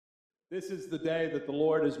This is the day that the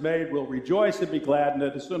Lord has made. We'll rejoice and be glad in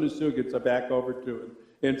it as soon as Sue gets back over to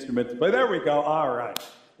an instrument to play. There we go. All right.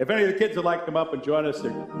 If any of the kids would like to come up and join us,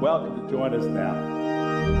 they're welcome to join us now.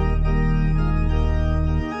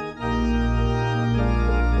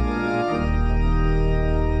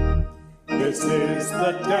 This is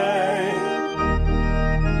the day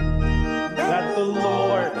that the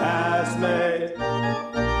Lord has made.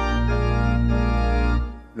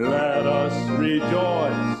 Let us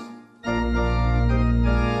rejoice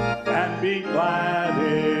and be glad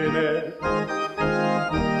in it.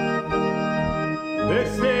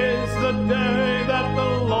 This is the day that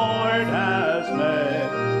the Lord has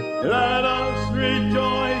made. Let us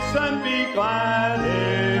rejoice and be glad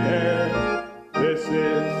in it. This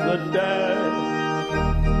is the day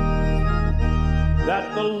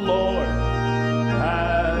that the Lord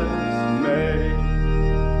has made.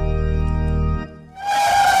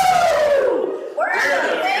 We're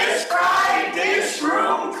the Fish Fry Dish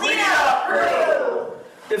Room Cleanup Crew.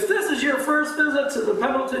 If this is your first visit to the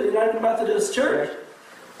Pendleton United Methodist Church,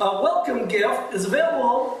 a welcome gift is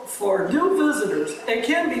available for new visitors and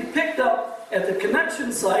can be picked up at the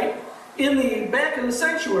connection site in the back of the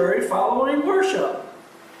sanctuary following worship.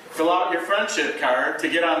 Fill out your friendship card to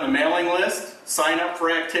get on the mailing list, sign up for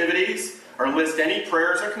activities, or list any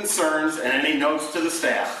prayers or concerns and any notes to the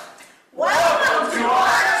staff. Welcome to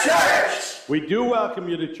our church. We do welcome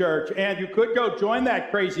you to church, and you could go join that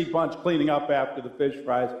crazy bunch cleaning up after the fish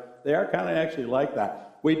fries. They are kind of actually like that.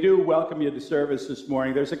 We do welcome you to service this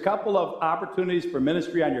morning. There's a couple of opportunities for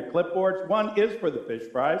ministry on your clipboards. One is for the fish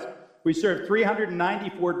fries. We served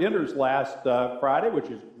 394 dinners last Friday, which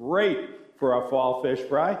is great for our fall fish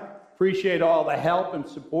fry. Appreciate all the help and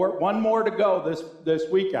support. One more to go this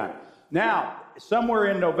weekend. Now,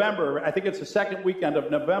 somewhere in November, I think it's the second weekend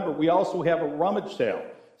of November, we also have a rummage sale.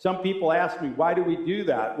 Some people ask me, why do we do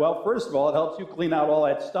that? Well, first of all, it helps you clean out all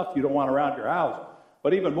that stuff you don't want around your house.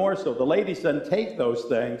 But even more so, the ladies then take those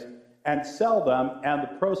things and sell them, and the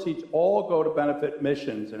proceeds all go to benefit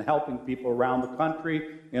missions and helping people around the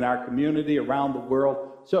country, in our community, around the world.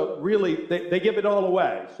 So really, they give it all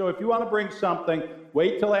away. So if you want to bring something,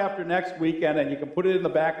 wait till after next weekend, and you can put it in the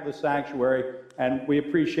back of the sanctuary, and we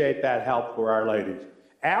appreciate that help for our ladies.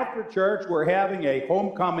 After church, we're having a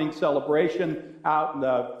homecoming celebration out in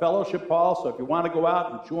the fellowship hall, so if you want to go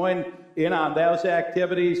out and join in on those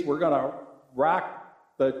activities, we're going to rock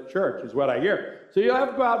the church, is what I hear. So you'll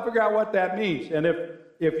have to go out and figure out what that means. And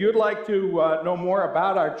if you'd like to know more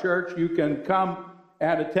about our church, you can come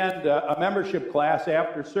and attend a membership class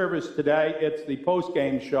after service today. It's the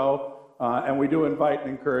post-game show, and we do invite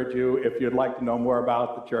and encourage you, if you'd like to know more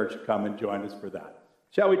about the church, to come and join us for that.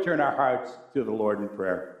 Shall we turn our hearts to the Lord in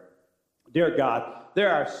prayer? Dear God,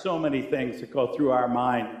 there are so many things that go through our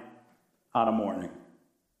mind on a morning.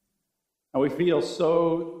 And we feel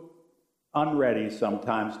so unready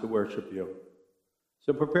sometimes to worship you.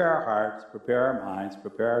 So prepare our hearts, prepare our minds,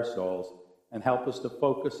 prepare our souls, and help us to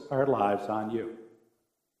focus our lives on you,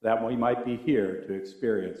 that we might be here to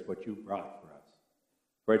experience what you brought for us.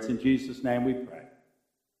 For it's in Jesus' name we pray.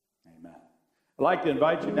 Amen. I'd like to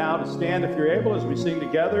invite you now to stand, if you're able, as we sing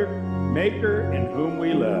together, Maker in Whom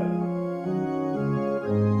We Live.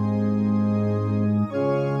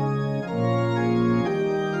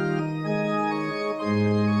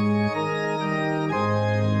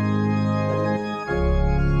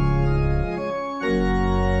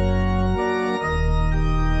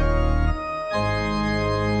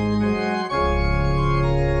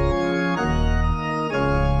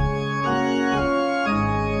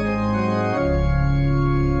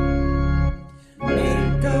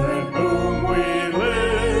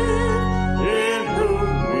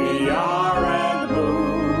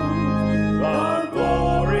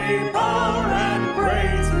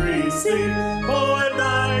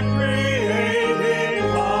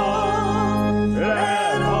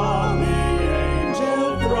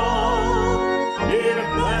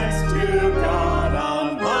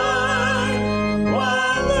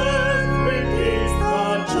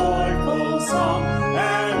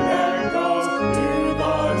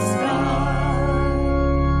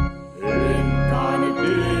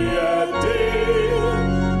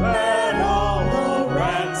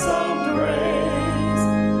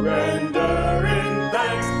 Render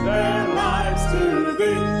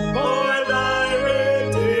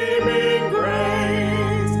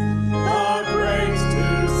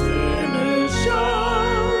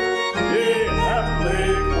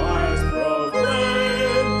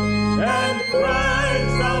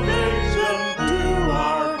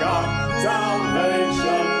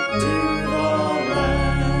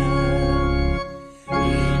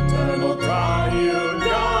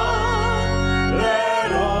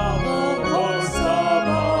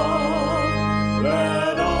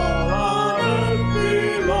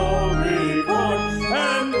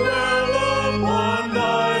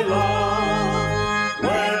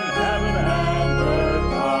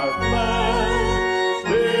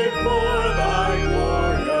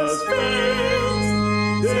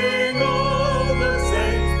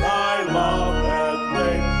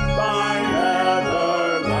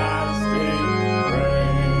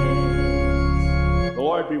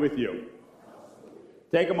be with you.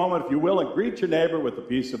 Take a moment, if you will, and greet your neighbor with the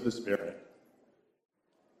peace of the Spirit.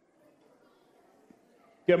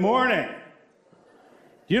 Good morning.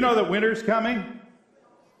 Do you know that winter's coming?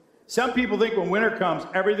 Some people think when winter comes,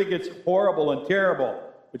 everything gets horrible and terrible.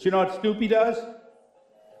 But you know what Snoopy does?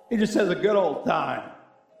 He just has a good old time.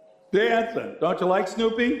 Dancing. Don't you like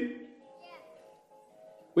Snoopy? Yeah.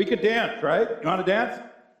 We could dance, right? You want to dance?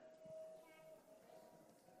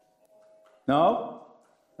 No?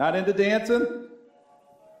 Not into dancing?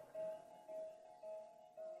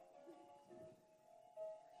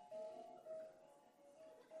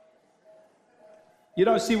 You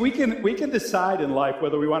know, see, we can decide in life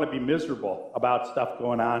whether we want to be miserable about stuff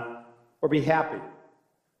going on or be happy.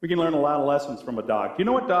 We can learn a lot of lessons from a dog. Do you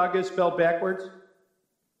know what dog is spelled backwards?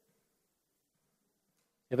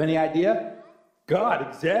 Have any idea? God,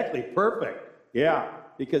 exactly, perfect. Yeah,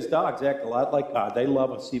 because dogs act a lot like God. They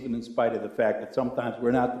love us even in spite of the fact that sometimes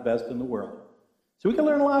we're not the best in the world. So we can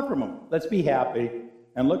learn a lot from them. Let's be happy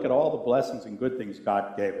and look at all the blessings and good things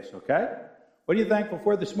God gave us, okay? What are you thankful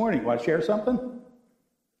for this morning? Want to share something?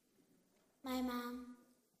 My mom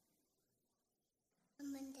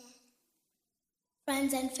and dad,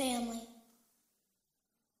 friends and family.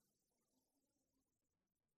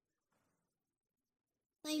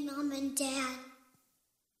 My mom and dad.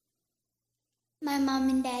 My mom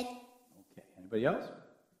and dad. Okay, anybody else? All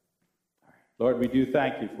right. Lord, we do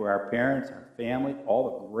thank you for our parents, our family, all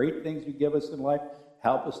the great things you give us in life.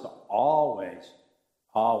 Help us to always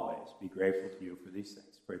be grateful to you for these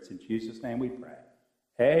things. For it's in Jesus' name we pray.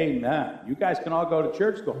 Amen. You guys can all go to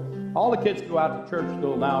church school. All the kids go out to church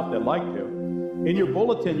school now if they'd like to. In your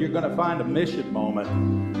bulletin, you're going to find a mission moment.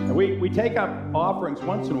 And we take up offerings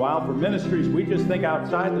once in a while for ministries we just think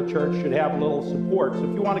outside the church should have a little support. So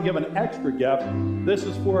if you want to give an extra gift, this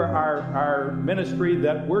is for our ministry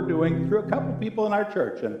that we're doing through a couple people in our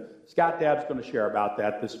church. And Scott Dabb's going to share about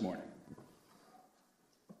that this morning.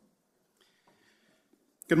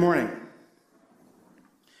 Good morning.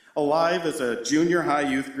 Alive is a junior high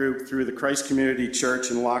youth group through the Christ Community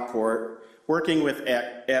Church in Lockport, working with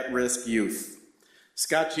at-risk youth.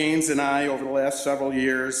 Scott James and I, over the last several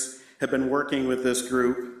years, have been working with this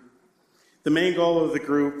group. The main goal of the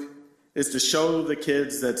group is to show the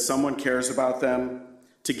kids that someone cares about them,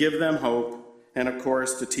 to give them hope, and of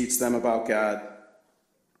course, to teach them about God.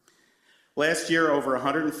 Last year, over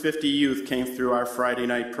 150 youth came through our Friday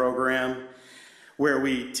night program, where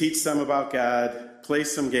we teach them about God, play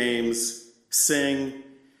some games, sing,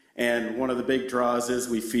 and one of the big draws is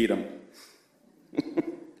we feed them.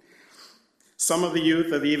 Some of the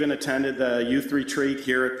youth have even attended the youth retreat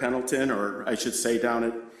here at Pendleton, or I should say down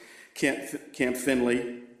at Camp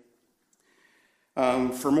Finley.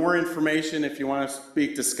 For more information, if you want to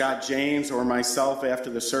speak to Scott James or myself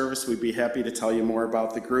after the service, we'd be happy to tell you more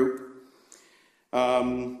about the group.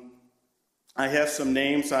 I have some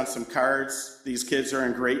names on some cards. These kids are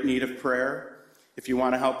in great need of prayer. If you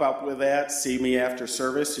want to help out with that, see me after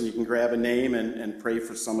service, and you can grab a name and pray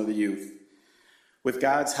for some of the youth. With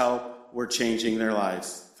God's help, we're changing their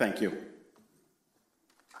lives. Thank you.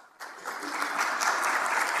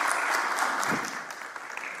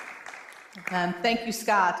 And thank you,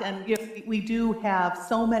 Scott. And we do have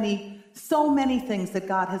so many things that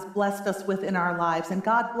God has blessed us with in our lives. And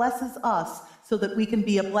God blesses us so that we can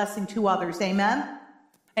be a blessing to others. Amen?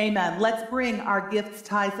 Amen. Let's bring our gifts,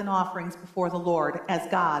 tithes, and offerings before the Lord as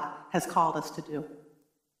God has called us to do.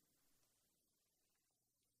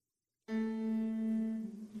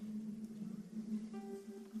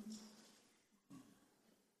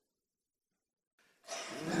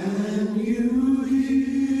 And you hear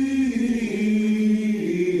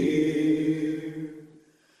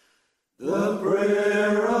the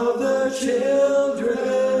prayer of the children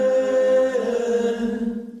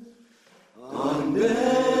on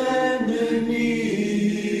bended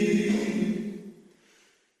knee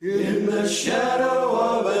in the shadow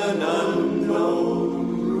of an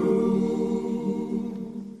unknown room,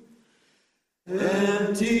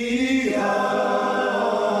 empty eyes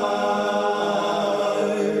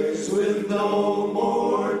with no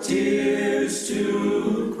more tears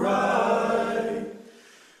to cry,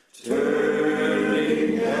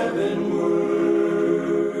 turning heavenward.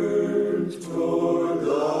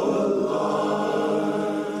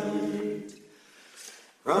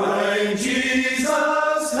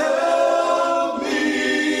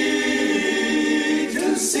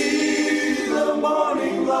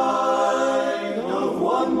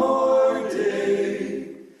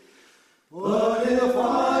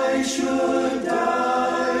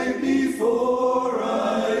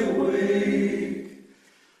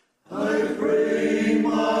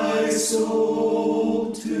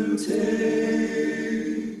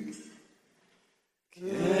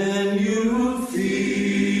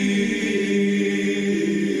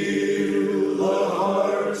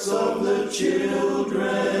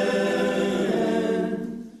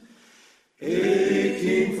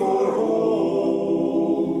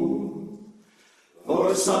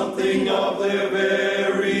 their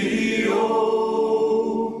very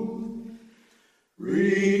own,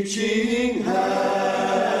 reaching hands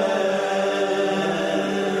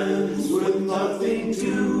with nothing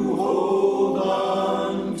to hold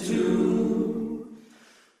on to,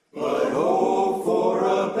 but hope for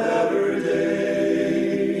a better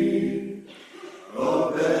day,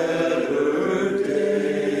 a better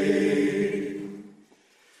day.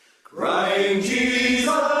 Crying,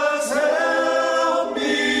 Jesus, help me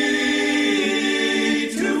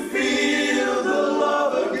to feel the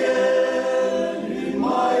love again in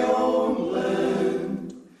my own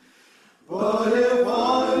land. But if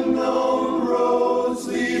unknown roads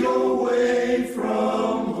lead away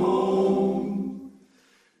from home,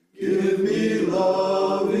 give me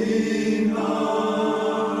loving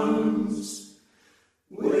arms,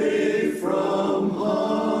 way from harm.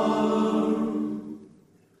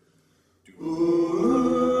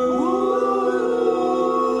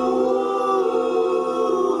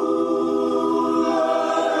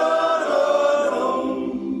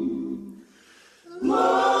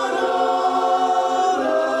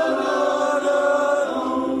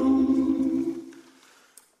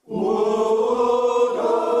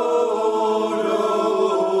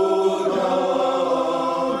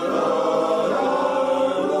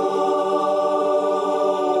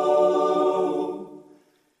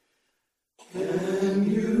 Can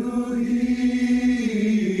you hear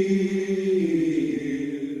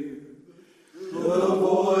the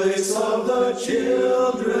voice of the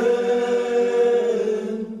children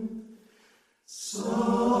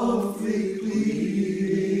softly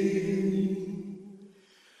pleading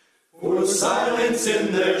for silence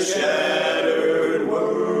in their shattered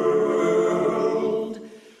world?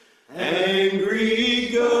 Angry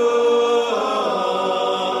guns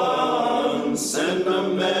send a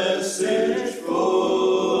message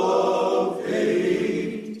full of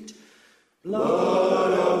hate,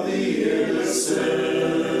 blood of the innocent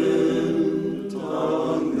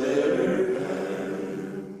on their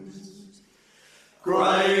hands.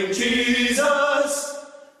 Crying, Jesus,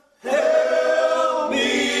 help me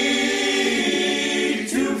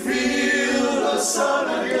to feel the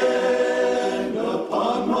sun again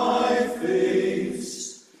upon my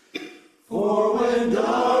face. For when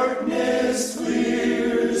darkness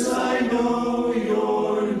clears, I know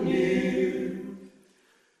you're near,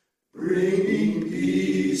 bringing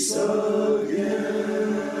peace again.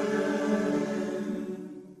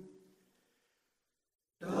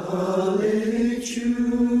 Dalicciute,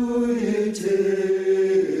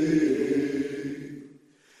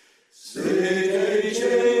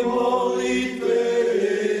 sedece molite.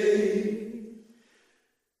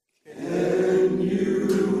 Can you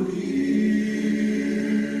hear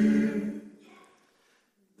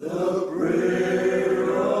the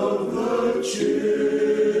prayer of the children?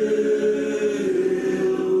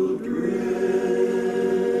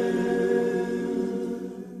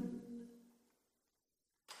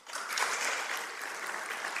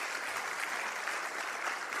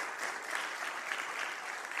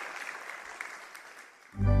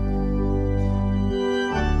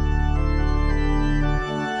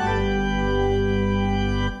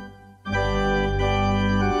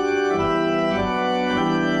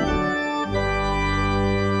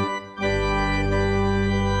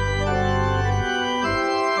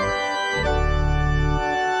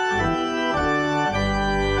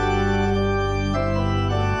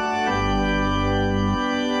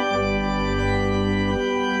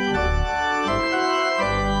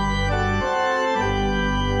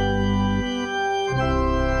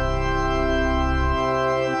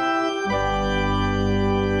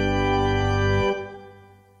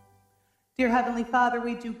 Dear Heavenly Father,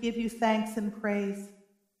 we do give you thanks and praise.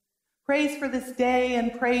 Praise for this day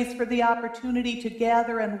and praise for the opportunity to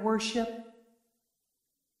gather and worship.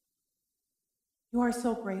 You are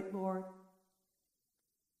so great, Lord.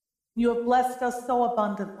 You have blessed us so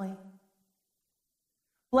abundantly.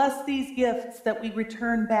 Bless these gifts that we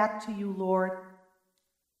return back to you, Lord,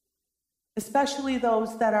 especially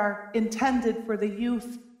those that are intended for the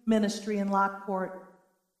youth ministry in Lockport.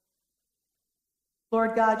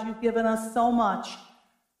 Lord God, you've given us so much.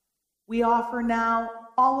 We offer now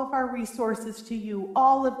all of our resources to you,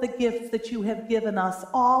 all of the gifts that you have given us,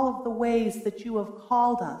 all of the ways that you have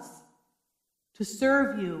called us to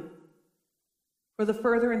serve you for the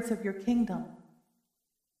furtherance of your kingdom.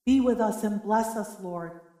 Be with us and bless us,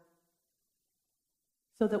 Lord,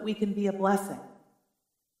 so that we can be a blessing.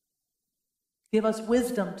 Give us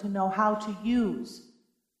wisdom to know how to use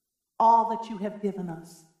all that you have given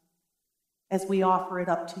us as we offer it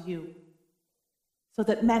up to you, so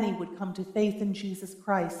that many would come to faith in Jesus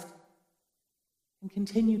Christ and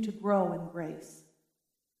continue to grow in grace.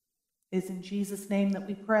 It is in Jesus' name that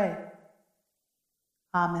we pray.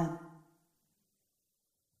 Amen.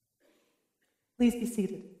 Please be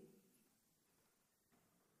seated.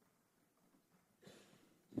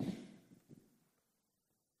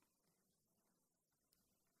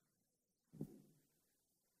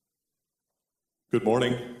 Good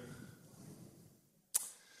morning.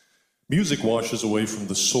 Music washes away from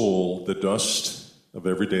the soul the dust of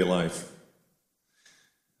everyday life.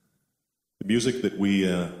 The music that we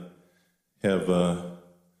have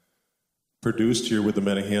produced here with the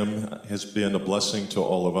Men of Hymn has been a blessing to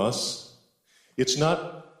all of us. It's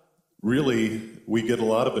not really, we get a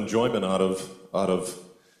lot of enjoyment out of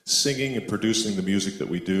singing and producing the music that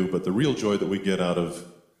we do, but the real joy that we get out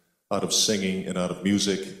of singing and out of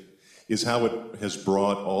music is how it has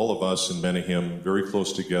brought all of us in Men of Hymn very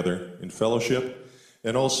close together in fellowship,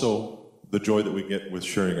 and also the joy that we get with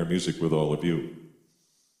sharing our music with all of you.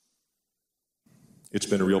 It's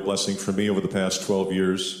been a real blessing for me over the past 12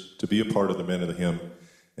 years to be a part of the Men of the Hymn,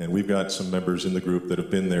 and we've got some members in the group that have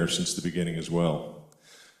been there since the beginning as well.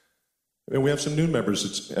 And we have some new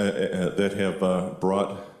members that have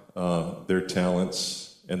brought their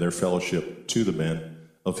talents and their fellowship to the Men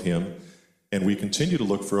of Hymn. And we continue to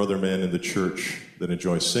look for other men in the church that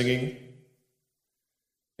enjoy singing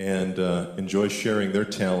and enjoy sharing their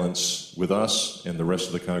talents with us and the rest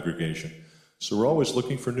of the congregation. So we're always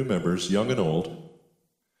looking for new members, young and old.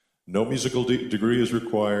 No musical degree is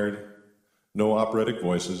required, no operatic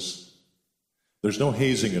voices. There's no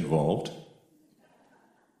hazing involved.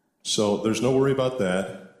 So there's no worry about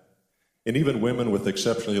that. And even women with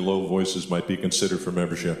exceptionally low voices might be considered for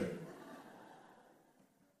membership.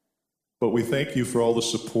 But we thank you for all the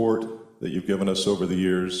support that you've given us over the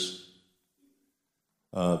years.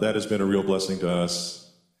 That has been a real blessing to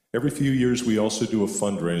us. Every few years, we also do a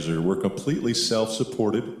fundraiser. We're completely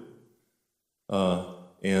self-supported, but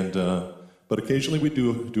occasionally we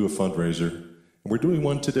do a fundraiser, and we're doing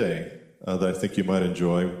one today that I think you might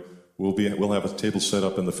enjoy. We'll have a table set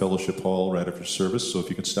up in the fellowship hall right after service, so if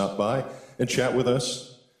you can stop by and chat with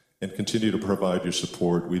us and continue to provide your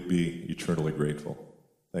support, we'd be eternally grateful.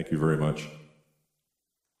 Thank you very much.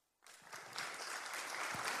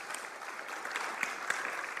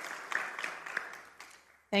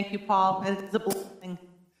 Thank you, Paul. It's a blessing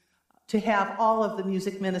to have all of the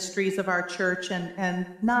music ministries of our church,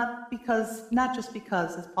 and not just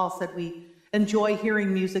because, as Paul said, we enjoy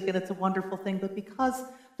hearing music and it's a wonderful thing, but because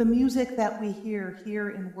the music that we hear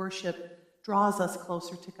here in worship draws us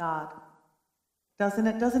closer to God. Doesn't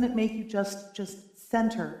it? Doesn't it make you just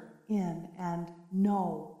center in and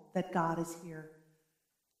know that God is here?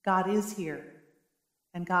 God is here,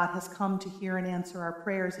 and God has come to hear and answer our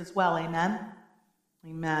prayers as well. Amen?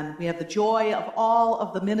 Amen. We have the joy of all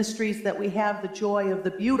of the ministries that we have, the joy of the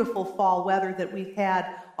beautiful fall weather that we've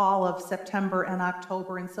had all of September and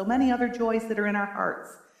October, and so many other joys that are in our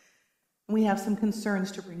hearts. And we have some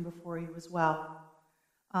concerns to bring before you as well.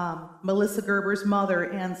 Melissa Gerber's mother,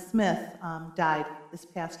 Ann Smith, died this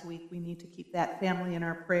past week. We need to keep that family in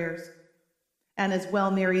our prayers. And as well,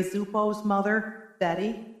 Mary Zupo's mother,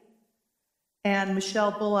 Betty, and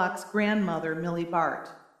Michelle Bullock's grandmother, Millie Bart.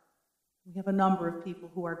 We have a number of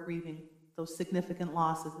people who are grieving those significant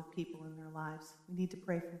losses of people in their lives. We need to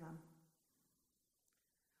pray for them.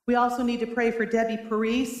 We also need to pray for Debbie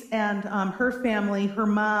Parise and her family. Her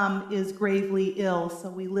mom is gravely ill, so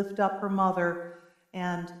we lift up her mother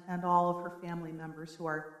and all of her family members who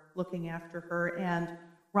are looking after her. And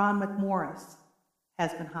Ron McMorris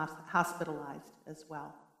has been hospitalized as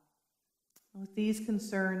well. With these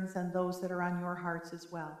concerns and those that are on your hearts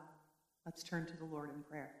as well, let's turn to the Lord in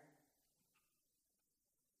prayer.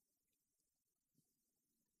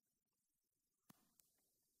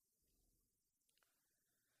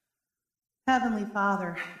 Heavenly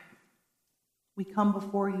Father, we come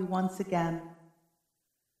before you once again,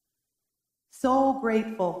 so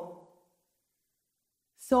grateful,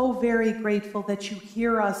 so very grateful that you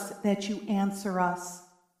hear us, that you answer us,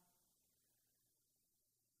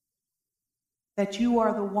 that you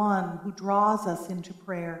are the one who draws us into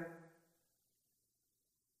prayer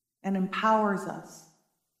and empowers us.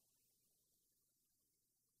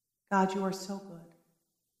 God, you are so good.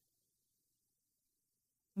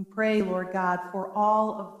 We pray, Lord God, for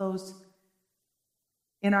all of those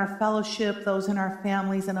in our fellowship, those in our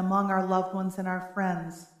families, and among our loved ones and our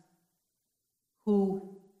friends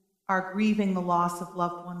who are grieving the loss of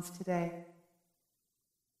loved ones today.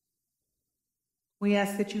 We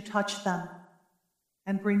ask that you touch them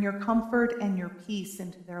and bring your comfort and your peace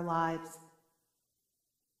into their lives.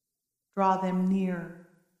 Draw them near.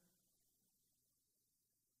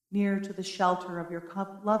 near to the shelter of your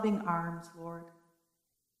loving arms, Lord.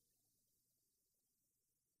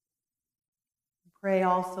 Pray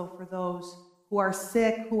also for those who are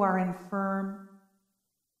sick, who are infirm,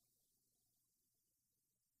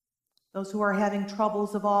 those who are having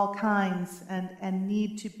troubles of all kinds and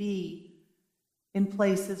need to be in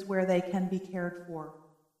places where they can be cared for.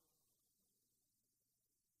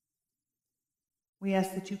 We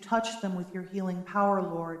ask that you touch them with your healing power,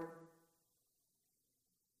 Lord.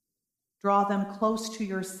 Draw them close to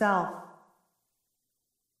yourself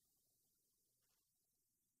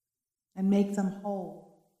and make them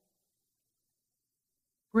whole.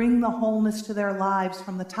 Bring the wholeness to their lives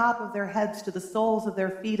from the top of their heads to the soles of their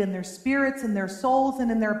feet, and their spirits and their souls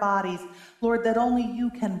and in their bodies, Lord, that only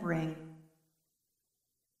you can bring.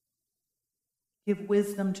 Give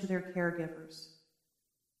wisdom to their caregivers,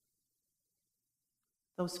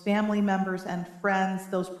 those family members and friends,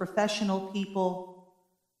 those professional people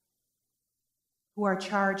who are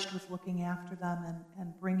charged with looking after them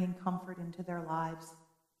and bringing comfort into their lives.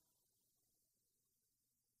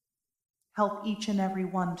 Help each and every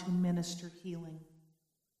one to minister healing.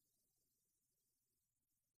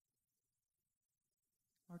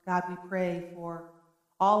 Lord God, we pray for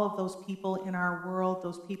all of those people in our world,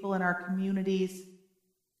 those people in our communities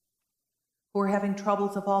who are having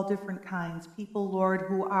troubles of all different kinds. People, Lord,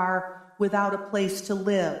 who are without a place to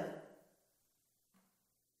live.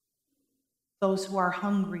 Those who are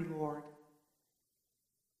hungry, Lord.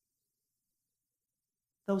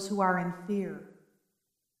 Those who are in fear.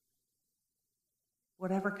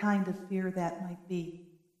 Whatever kind of fear that might be.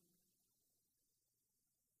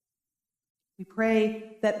 We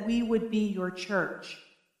pray that we would be your church.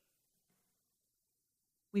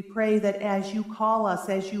 We pray that as you call us,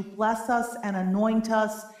 as you bless us and anoint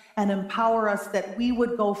us and empower us, that we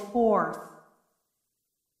would go forth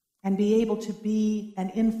and be able to be an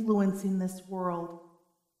influence in this world,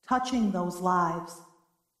 touching those lives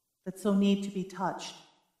that so need to be touched.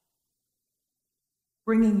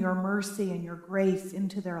 Bringing your mercy and your grace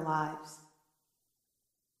into their lives.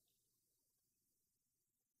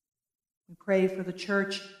 We pray for the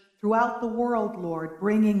church throughout the world, Lord,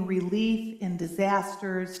 bringing relief in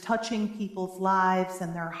disasters, touching people's lives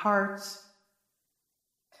and their hearts.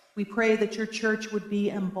 We pray that your church would be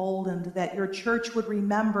emboldened, that your church would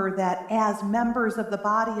remember that as members of the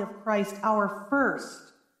body of Christ, our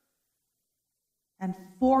first and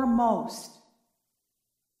foremost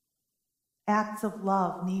acts of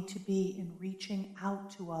love need to be in reaching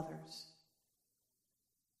out to others,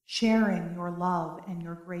 sharing your love and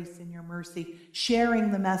your grace and your mercy,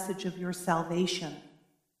 sharing the message of your salvation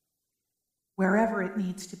wherever it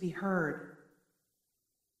needs to be heard,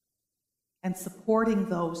 and supporting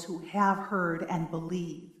those who have heard and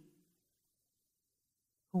believe,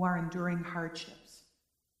 who are enduring hardships,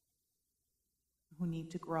 who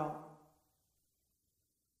need to grow.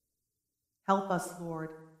 Help us, Lord,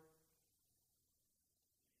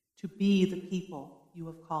 to be the people you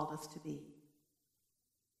have called us to be.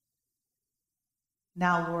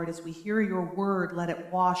 Now, Lord, as we hear your word, let it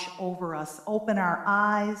wash over us. Open our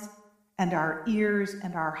eyes and our ears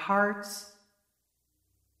and our hearts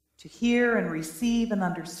to hear and receive and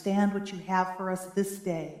understand what you have for us this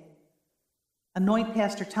day. Anoint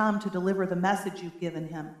Pastor Tom to deliver the message you've given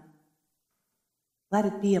him. Let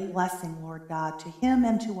it be a blessing, Lord God, to him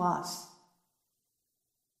and to us.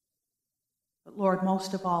 But Lord,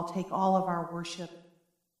 most of all, take all of our worship,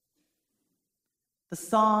 the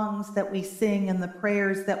songs that we sing and the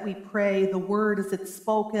prayers that we pray, the word as it's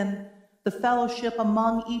spoken, the fellowship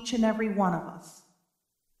among each and every one of us.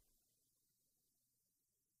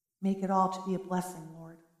 Make it all to be a blessing,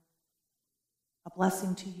 Lord, a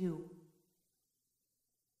blessing to you,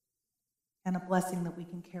 and a blessing that we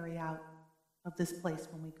can carry out of this place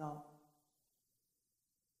when we go.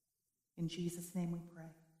 In Jesus' name we pray.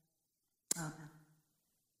 Amen.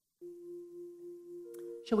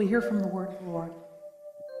 Shall we hear from the word of the Lord?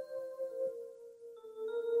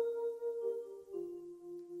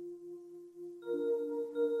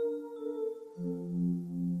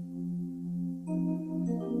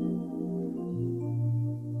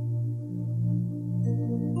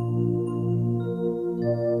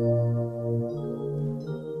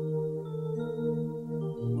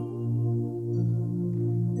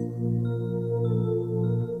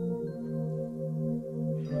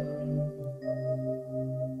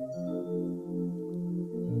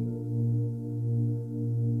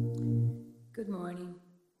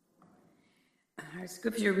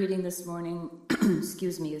 Scripture reading this morning,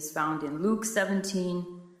 is found in Luke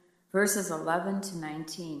 17, verses 11 to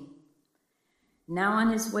 19. Now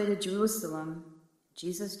on his way to Jerusalem,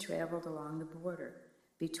 Jesus traveled along the border,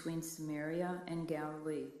 between Samaria and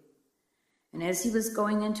Galilee. And as he was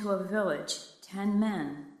going into a village, 10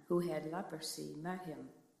 men who had leprosy met him.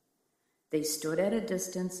 They stood at a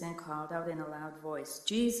distance and called out in a loud voice,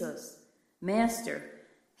 "Jesus, Master,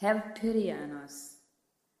 have pity on us."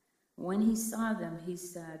 When he saw them, he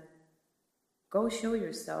said, "Go show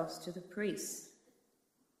yourselves to the priests."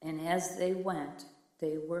 And as they went,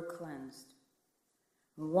 they were cleansed.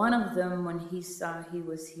 One of them, when he saw he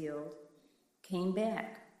was healed, came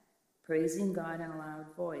back, praising God in a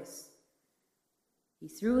loud voice. He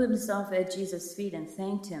threw himself at Jesus' feet and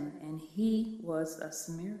thanked him, and he was a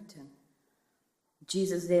Samaritan.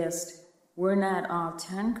 Jesus asked, "Were not all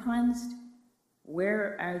 10 cleansed?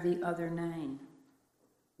 Where are the other 9?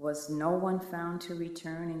 Was no one found to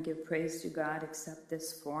return and give praise to God except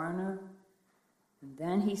this foreigner?" And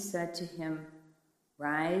then he said to him,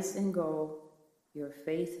 "Rise and go. Your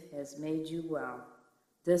faith has made you well."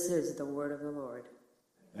 This is the word of the Lord.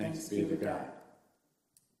 Thanks be to God.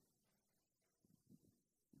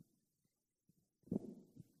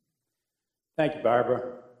 Thank you,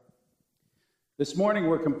 Barbara. This morning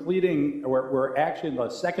we're actually in the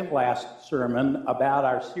second last sermon about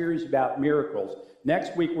our series about miracles.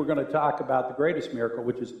 Next week we're going to talk about the greatest miracle,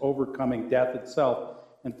 which is overcoming death itself.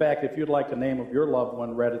 In fact, if you'd like the name of your loved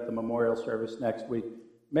one read at the memorial service next week,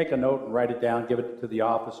 make a note and write it down, give it to the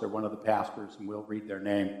office or one of the pastors, and we'll read their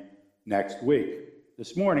name next week.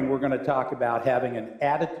 This morning we're going to talk about having an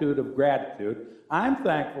attitude of gratitude. I'm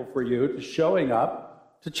thankful for you to showing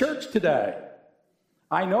up to church today.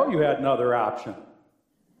 I know you had another option.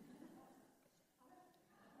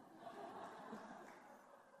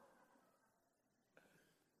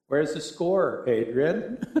 Where's the score,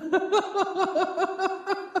 Adrian?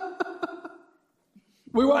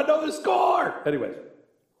 We want to know the score! Anyways.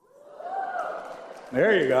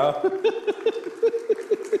 There you go.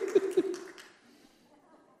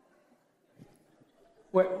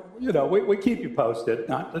 Well, we keep you posted,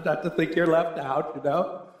 not to think you're left out,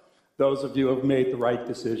 Those of you who have made the right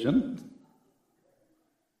decision.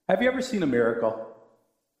 Have you ever seen a miracle?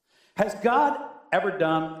 Has God ever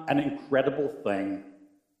done an incredible thing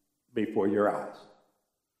before your eyes?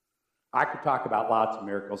 I could talk about lots of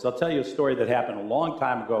miracles. I'll tell you a story that happened a long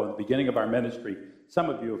time ago in the beginning of our ministry. Some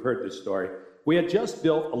of you have heard this story. We had just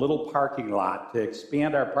built a little parking lot to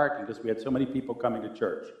expand our parking because we had so many people coming to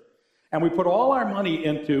church. And we put all our money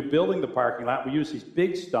into building the parking lot. We used these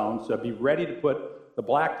big stones to be ready to put the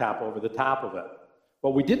blacktop over the top of it.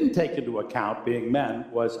 What we didn't take into account, being men,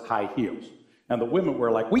 was high heels. And the women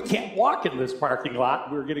were like, "We can't walk in this parking lot."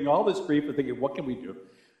 We were getting all this grief and thinking, what can we do?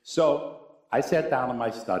 So I sat down in my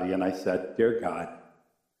study and I said, "Dear God,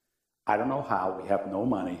 I don't know how, we have no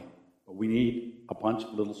money, but we need a bunch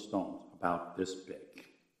of little stones about this big."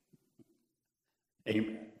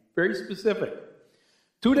 Amen. Very specific.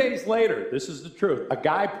 2 days later, this is the truth, a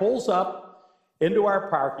guy pulls up into our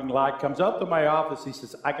parking lot, comes up to my office, he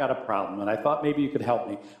says, "I got a problem, and I thought maybe you could help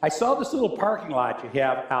me. I saw this little parking lot you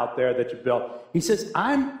have out there that you built." He says,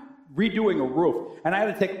 "I'm redoing a roof, and I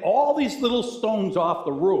had to take all these little stones off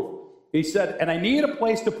the roof." He said, "And I need a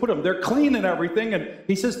place to put them. They're clean and everything." And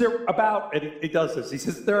he says, "They're about," and he does this, he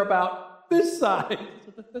says, "they're about this size."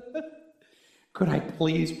 "Could I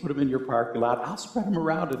please put them in your parking lot? I'll spread them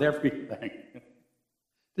around and everything."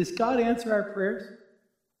 Does God answer our prayers?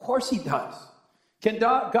 Of course he does. Can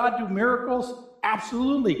God do miracles?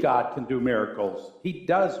 Absolutely, God can do miracles. He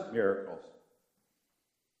does miracles.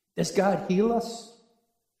 Does God heal us?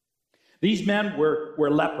 These men were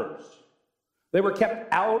lepers. They were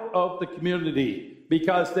kept out of the community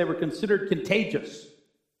because they were considered contagious.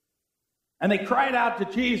 And they cried out to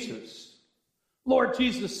Jesus, "Lord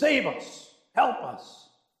Jesus, save us, help us,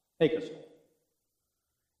 make us whole."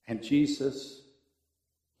 And Jesus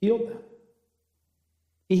healed them.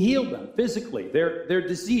 He healed them physically. Their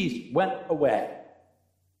disease went away.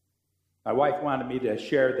 My wife wanted me to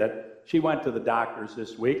share that she went to the doctors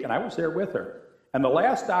this week, and I was there with her. And the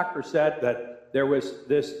last doctor said that there was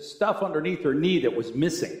this stuff underneath her knee that was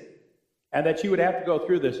missing, and that she would have to go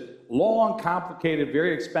through this long, complicated,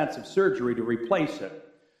 very expensive surgery to replace it.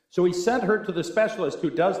 So he sent her to the specialist who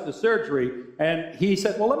does the surgery, and he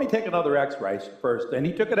said, "Well, let me take another x-ray first." And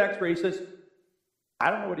he took an x-ray. He says, "I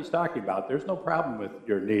don't know what he's talking about. There's no problem with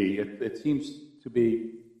your knee. It seems to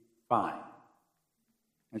be fine."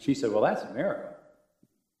 And she said, "Well, that's a miracle."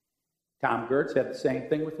 Tom Gertz had the same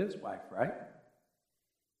thing with his wife, right?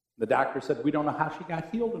 The doctor said, "We don't know how she got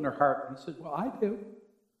healed in her heart." And he said, "Well, I do."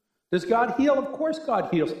 Does God heal? Of course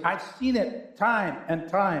God heals. I've seen it time and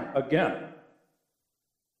time again.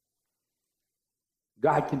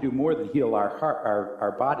 God can do more than heal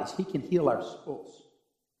our bodies. He can heal our souls.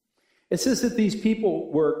 It says that these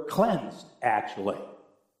people were cleansed, actually,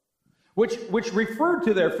 which referred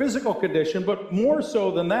to their physical condition, but more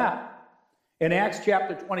so than that. In Acts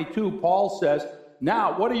chapter 22, Paul says,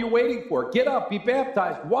 now, what are you waiting for? Get up, be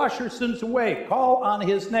baptized, wash your sins away, call on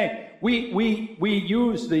his name. We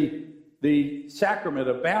use the sacrament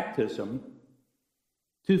of baptism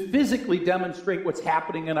to physically demonstrate what's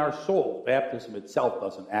happening in our soul. Baptism itself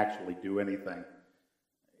doesn't actually do anything.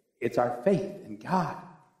 It's our faith in God,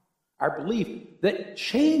 our belief that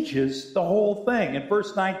changes the whole thing. In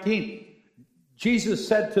verse 19, Jesus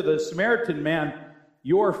said to the Samaritan man,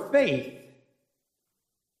 your faith,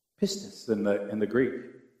 pistis in the Greek,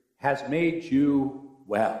 has made you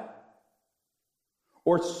well.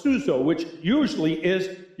 Or suzo, which usually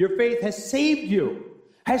is your faith has saved you,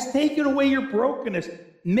 has taken away your brokenness,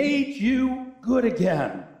 made you good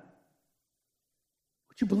again.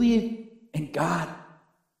 Would you believe in God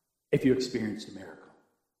if you experienced a miracle?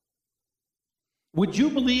 Would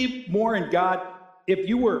you believe more in God if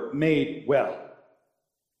you were made well?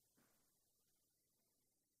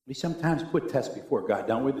 We sometimes put tests before God,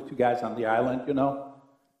 don't we? The two guys on the island,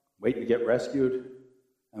 waiting to get rescued.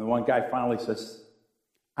 And the one guy finally says,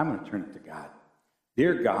 I'm going to turn it to God.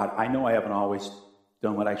 Dear God, I know I haven't always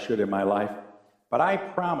done what I should in my life, but I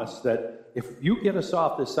promise that if you get us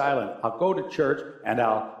off this island, I'll go to church,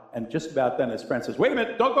 and just about then his friend says, wait a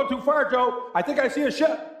minute, don't go too far, Joe. I think I see a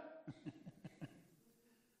ship.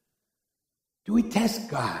 Do we test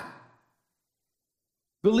God?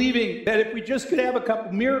 Believing that if we just could have a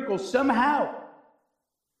couple miracles, somehow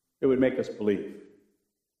it would make us believe.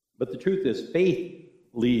 But the truth is, faith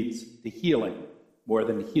leads to healing more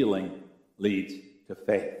than healing leads to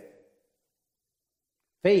faith.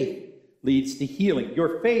 Faith leads to healing.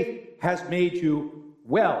 Your faith has made you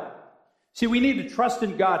well. See, we need to trust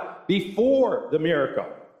in God before the miracle,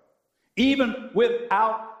 even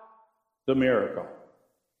without the miracle.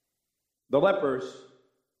 The lepers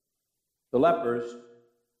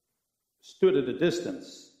stood at a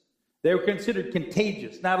distance. They were considered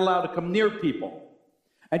contagious, not allowed to come near people.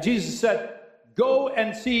 And Jesus said, go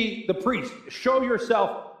and see the priest. Show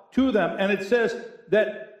yourself to them. And it says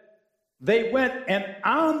that they went, and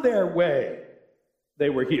on their way, they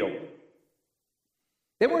were healed.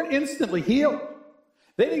 They weren't instantly healed.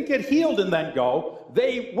 They didn't get healed and then go.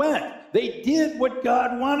 They went. They did what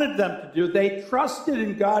God wanted them to do. They trusted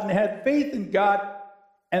in God and had faith in God,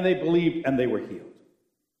 and they believed, and they were healed.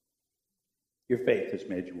 Your faith has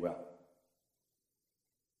made you well.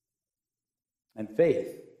 And faith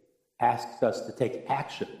asks us to take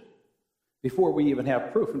action before we even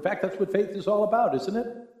have proof. In fact, that's what faith is all about, isn't it?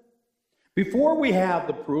 Before we have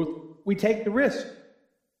the proof, we take the risk.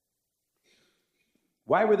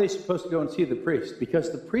 Why were they supposed to go and see the priest?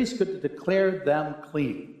 Because the priest could declare them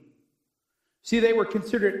clean. See, they were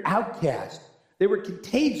considered outcasts. They were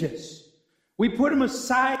contagious. We put them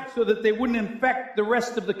aside so that they wouldn't infect the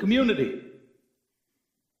rest of the community.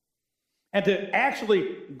 And to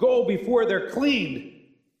actually go before they're cleaned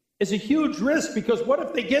is a huge risk, because what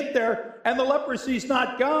if they get there and the leprosy's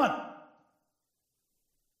not gone?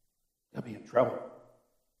 They'll be in trouble.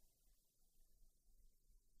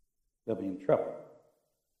 They'll be in trouble.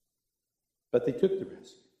 But they took the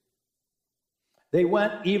risk. They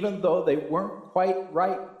went even though they weren't quite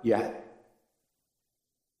right yet.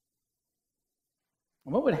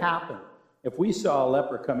 And what would happen if we saw a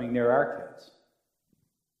leper coming near our kids?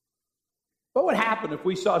 What would happen if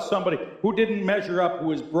we saw somebody who didn't measure up, who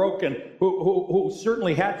was broken, who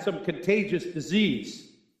certainly had some contagious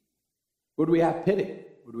disease? Would we have pity?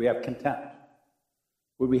 Would we have contempt?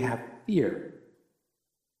 Would we have fear?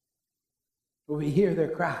 Would we hear their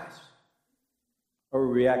cries? Or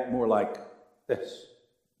would we react more like this?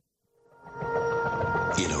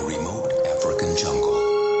 In a remote African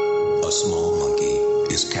jungle, a small monkey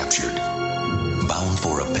is captured, bound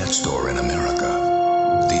for a pet store in America.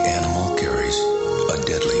 The animal carries a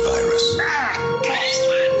deadly virus.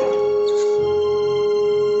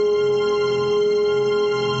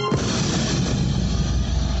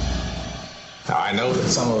 Now, I know that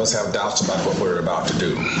some of us have doubts about what we're about to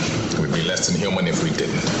do. We'd be less than human if we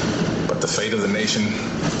didn't. But the fate of the nation,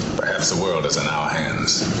 perhaps the world, is in our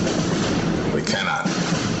hands. We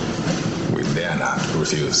dare not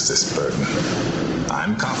refuse this burden.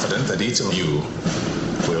 I'm confident that each of you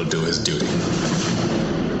will do his duty.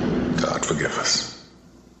 God forgive us.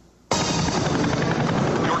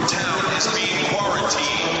 Your town is being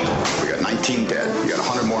quarantined. We got 19 dead. We got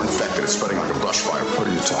 100 more infected. It's spreading like a brush fire. What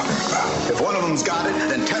are you talking about? If one of them's got it,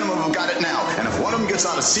 then 10 of them got it now. And if one of them gets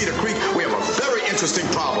out of Cedar Creek, we have a very interesting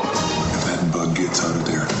problem. If that bug gets out of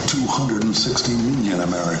there, 260 million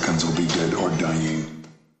Americans will be dead or dying.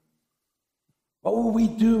 we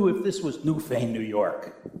do if this was Newfane, New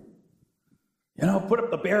York? You know, put up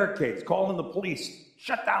the barricades, call in the police,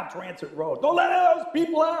 shut down Transit Road. Don't let those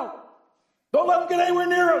people out. Don't let them get anywhere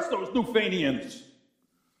near us, those Newfanians.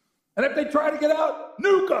 And if they try to get out,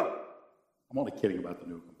 nuke them. I'm only kidding about the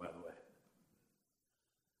nuke them, by the way.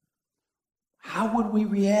 How would we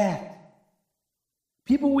react?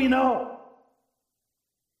 People we know.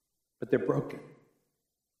 But they're broken.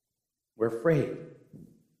 We're afraid.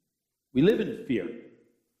 We live in fear.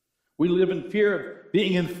 We live in fear of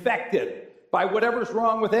being infected by whatever's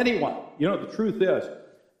wrong with anyone. You know, the truth is,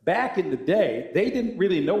 back in the day, they didn't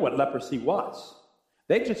really know what leprosy was.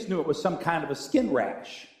 They just knew it was some kind of a skin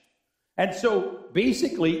rash. And so,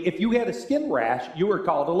 basically, if you had a skin rash, you were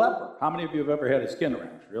called a leper. How many of you have ever had a skin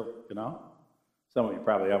rash? Really? You know? Some of you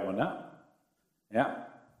probably have one now. Yeah.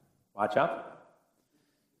 Watch out for that.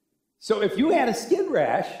 So if you had a skin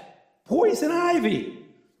rash, poison ivy.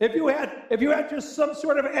 If you had just some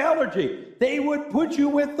sort of allergy, they would put you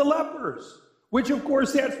with the lepers, which of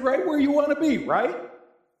course that's right where you want to be, right?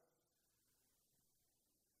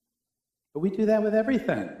 But we do that with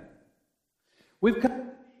everything. We've come to be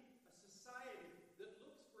a society that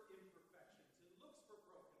looks for imperfections and looks for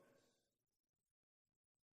brokenness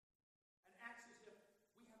and acts as if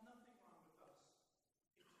we have nothing wrong with us.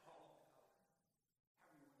 It's all about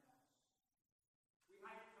everyone else. We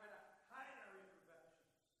try to hide our imperfections.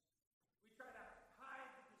 We try to hide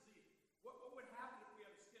the disease. What would happen if we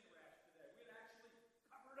had a skin rash today? We'd actually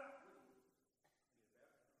cover it up, wouldn't we?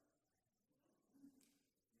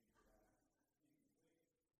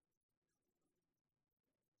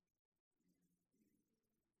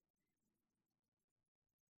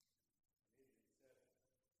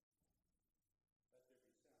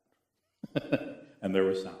 And there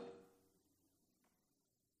was sound.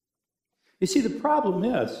 You see, the problem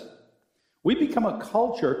is, we become a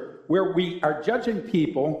culture where we are judging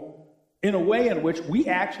people in a way in which we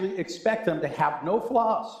actually expect them to have no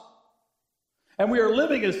flaws. And we are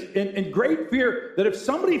living in great fear that if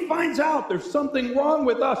somebody finds out there's something wrong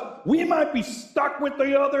with us, we might be stuck with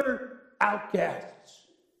the other outcasts.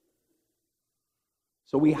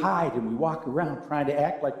 So we hide and we walk around trying to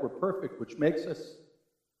act like we're perfect, which makes us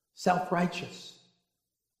self-righteous.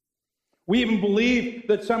 We even believe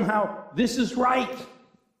that somehow this is right.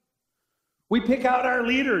 We pick out our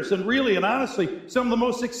leaders, and really and honestly, some of the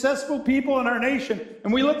most successful people in our nation,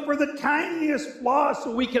 and we look for the tiniest flaws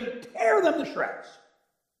so we can tear them to shreds.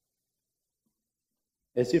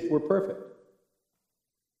 As if we're perfect.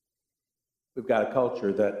 We've got a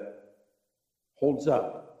culture that holds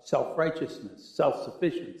up self-righteousness,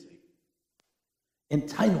 self-sufficiency,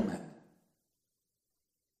 entitlement,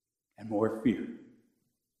 and more fear.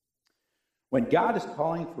 When God is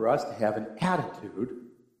calling for us to have an attitude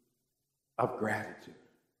of gratitude.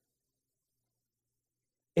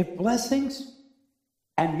 If blessings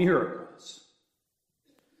and miracles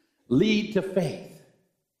lead to faith,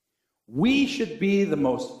 we should be the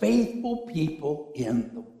most faithful people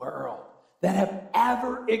in the world that have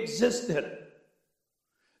ever existed.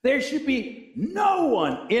 There should be no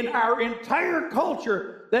one in our entire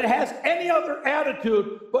culture that has any other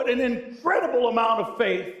attitude but an incredible amount of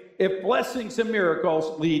faith if blessings and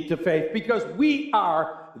miracles lead to faith, because we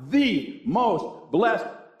are the most blessed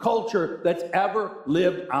culture that's ever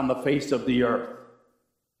lived on the face of the earth.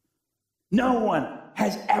 No one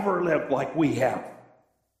has ever lived like we have.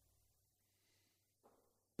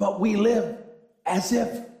 But we live as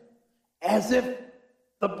if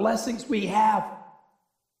the blessings we have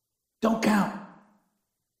don't count.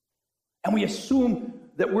 And we assume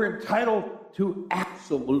that we're entitled to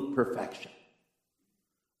absolute perfection.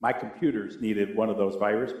 My computers needed one of those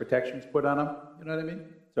virus protections put on them, you know what I mean?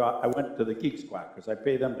 So I went to the Geek Squad because I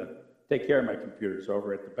pay them to take care of my computers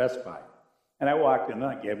over at the Best Buy. And I walked in and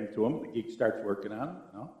I gave them to them. The geek starts working on them,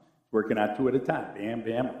 you know, working on 2 at a time. Bam,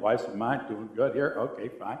 bam, my wife's and mine, doing good here. Okay,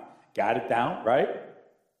 fine. Got it down, right?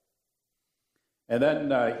 And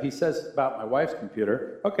then he says about my wife's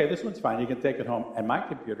computer, okay, this one's fine, you can take it home. And my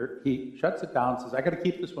computer, he shuts it down and says, I got to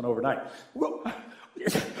keep this one overnight. Well,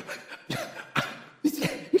 it's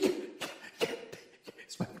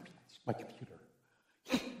my computer.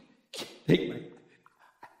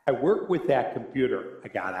 I work with that computer. I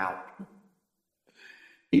got out.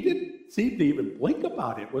 He didn't seem to even blink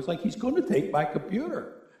about it. It was like he's going to take my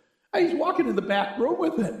computer. He's walking in the back room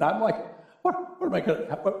with it. And I'm like, what am I going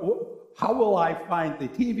to... How will I find the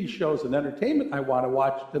TV shows and entertainment I want to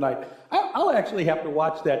watch tonight? I'll actually have to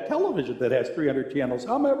watch that television that has 300 channels.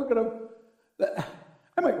 How am I ever going to...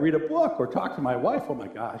 I might read a book or talk to my wife. Oh, my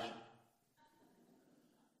gosh.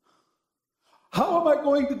 How am I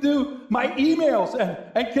going to do my emails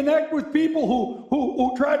and connect with people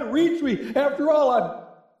who try to reach me? After all,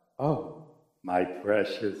 oh, my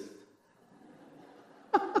precious.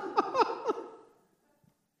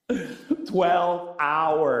 12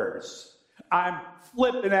 hours. I'm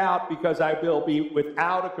flipping out because I will be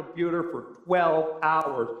without a computer for 12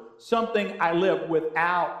 hours. Something I lived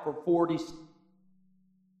without for 40.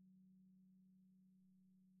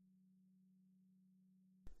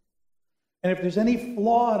 And if there's any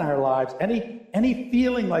flaw in our lives, any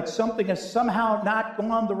feeling like something has somehow not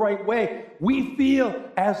gone the right way, we feel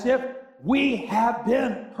as if we have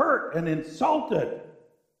been hurt and insulted.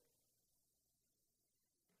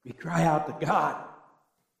 We cry out to God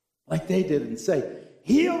like they did and say,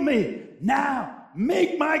 heal me now.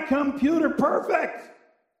 Make my computer perfect.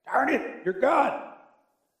 Darn it, you're God.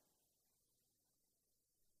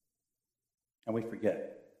 And we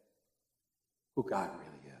forget who God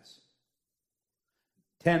really is.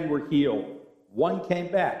 10 were healed. 1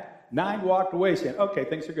 came back. 9 walked away saying, okay,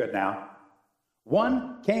 things are good now.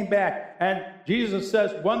 1 came back. And Jesus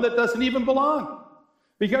says, one that doesn't even belong.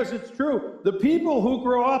 Because it's true, the people who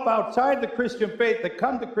grow up outside the Christian faith that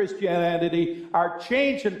come to Christianity are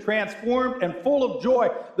changed and transformed and full of joy.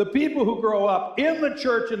 The people who grow up in the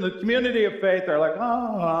church, in the community of faith, are like,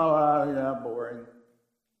 oh yeah, boring.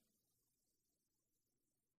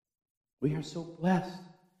 We are so blessed,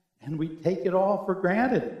 and we take it all for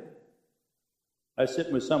granted. I was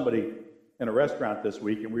sitting with somebody in a restaurant this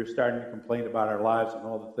week, and we were starting to complain about our lives and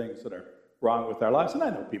all the things that are wrong with our lives. And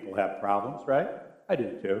I know people have problems, right? I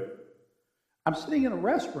do too. I'm sitting in a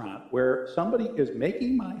restaurant where somebody is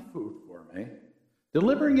making my food for me,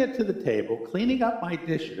 delivering it to the table, cleaning up my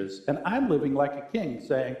dishes, and I'm living like a king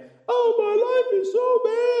saying, oh, my life is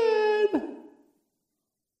so bad.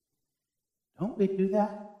 Don't we do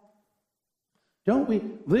that? Don't we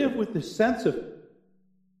live with this sense of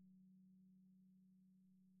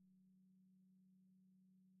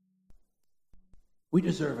we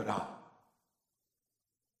deserve it all.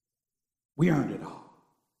 We earned it all.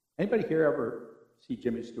 Anybody here ever see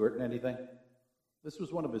Jimmy Stewart in anything? This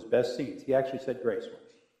was one of his best scenes. He actually said grace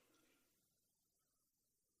once.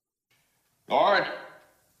 Lord,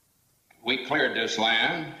 we cleared this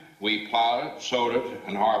land. We plowed it, sowed it,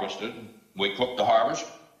 and harvested. We cooked the harvest.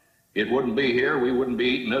 It wouldn't be here. We wouldn't be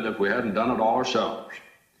eating it if we hadn't done it all ourselves.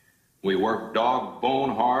 We worked dog bone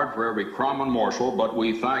hard for every crumb and morsel, but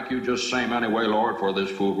we thank you just same anyway, Lord, for this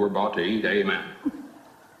food we're about to eat. Amen.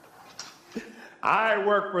 I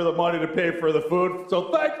work for the money to pay for the food,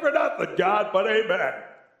 so thanks for nothing, God, but amen.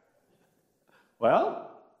 Well,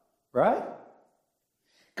 right?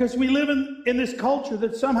 Because we live in this culture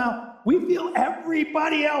that somehow we feel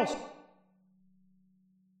everybody else.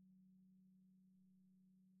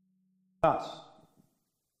 Us.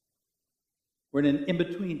 We're in an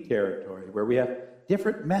in-between territory where we have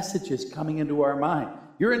different messages coming into our mind.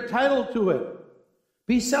 You're entitled to it.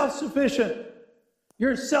 Be self-sufficient.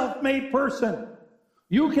 You're a self-made person.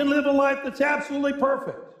 You can live a life that's absolutely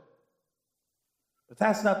perfect. But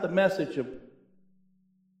that's not the message of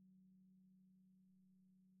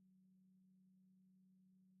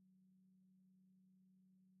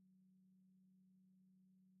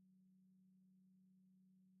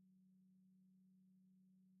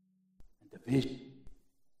division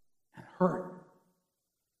and hurt,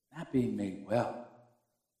 not being made well.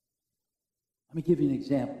 Let me give you an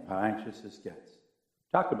example of how anxious this gets.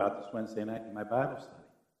 Talked about this Wednesday night in my Bible study.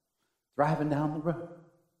 Driving down the road.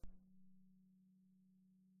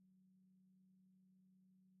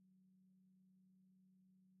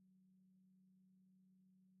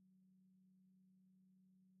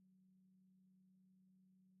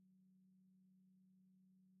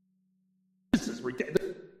 This is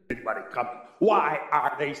ridiculous. Anybody coming? Why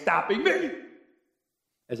are they stopping me?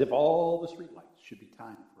 As if all the streetlights should be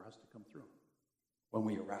timed for us to come through when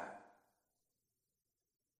we arrive.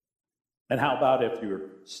 And how about if you're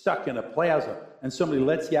stuck in a plaza and somebody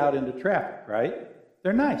lets you out into traffic, right?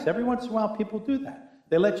 They're nice. Every once in a while, people do that.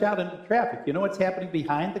 They let you out into traffic. You know what's happening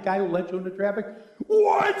behind the guy who let you into traffic?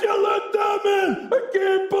 Why'd you let them in? I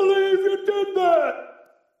can't believe you did that.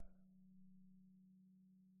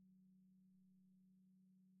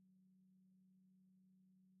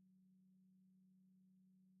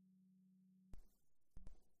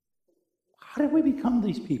 How did we become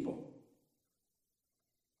these people?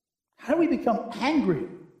 How do we become angry?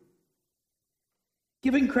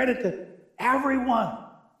 Giving credit to everyone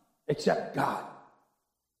except God,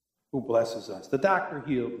 who blesses us. The doctor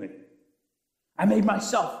healed me. I made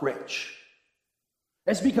myself rich.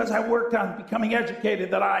 It's because I worked on becoming educated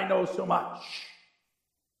that I know so much.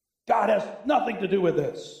 God has nothing to do with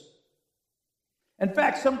this. In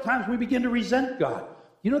fact, sometimes we begin to resent God.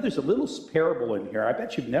 You know, there's a little parable in here. I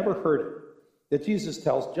bet you've never heard it, that Jesus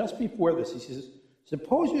tells just before this. He says,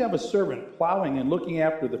 suppose you have a servant plowing and looking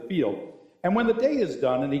after the field, and when the day is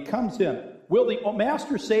done and he comes in, will the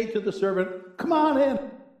master say to the servant, come on in?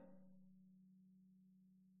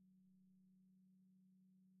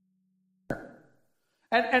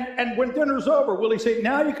 And when dinner's over, will he say,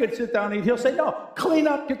 now you can sit down and eat? He'll say, no, clean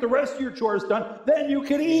up, get the rest of your chores done, then you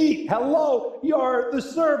can eat. Hello, you're the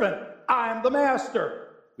servant. I'm the master.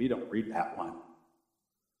 We don't read that one.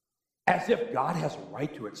 As if God has a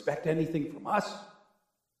right to expect anything from us.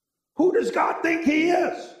 Who does God think he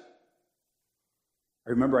is? I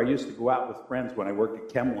remember I used to go out with friends when I worked at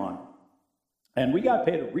ChemLawn, and we got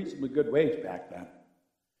paid a reasonably good wage back then.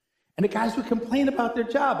 And the guys would complain about their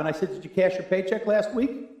job. And I said, did you cash your paycheck last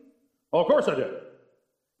week? Oh, of course I did.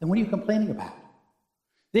 Then what are you complaining about?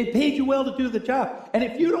 They paid you well to do the job. And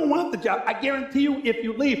if you don't want the job, I guarantee you, if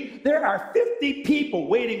you leave, there are 50 people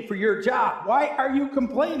waiting for your job. Why are you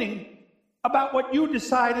complaining about what you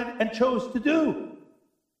decided and chose to do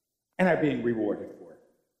and are being rewarded for it?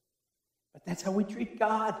 But that's how we treat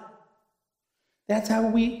God. That's how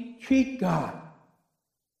we treat God.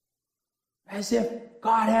 As if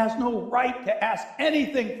God has no right to ask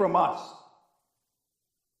anything from us.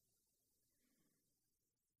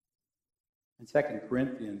 In 2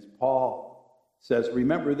 Corinthians, Paul says,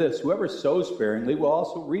 remember this, whoever sows sparingly will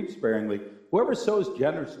also reap sparingly. Whoever sows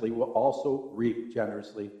generously will also reap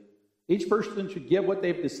generously. Each person should give what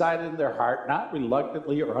they've decided in their heart, not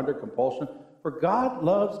reluctantly or under compulsion, for God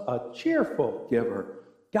loves a cheerful giver.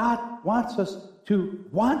 God wants us to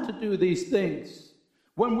want to do these things.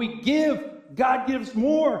 When we give, God gives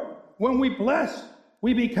more. When we bless,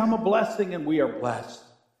 we become a blessing and we are blessed.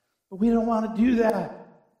 But we don't want to do that.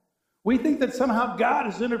 We think that somehow God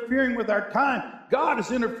is interfering with our time. God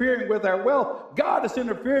is interfering with our wealth. God is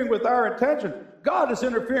interfering with our attention. God is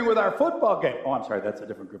interfering with our football game. Oh, I'm sorry, that's a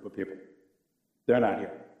different group of people. They're not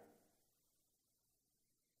here.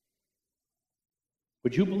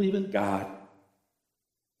 Would you believe in God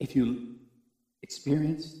if you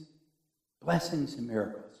experienced blessings and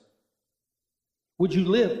miracles? Would you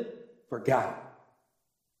live for God?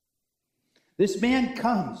 This man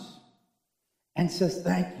comes and says,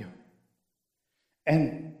 thank you.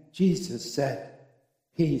 And Jesus said,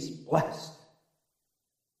 he's blessed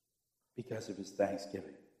because of his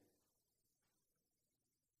thanksgiving.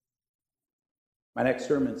 My next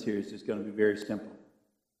sermon series is going to be very simple.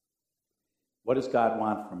 What does God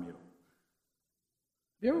want from you? Have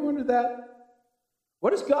you ever wondered that?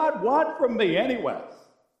 What does God want from me anyways?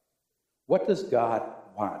 What does God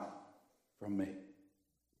want from me?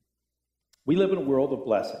 We live in a world of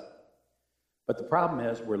blessing. But the problem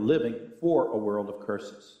is we're living for a world of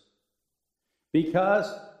curses.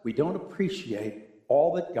 Because we don't appreciate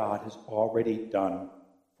all that God has already done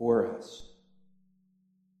for us.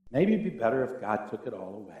 Maybe it'd be better if God took it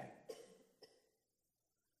all away.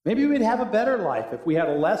 Maybe we'd have a better life if we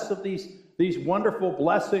had less of these wonderful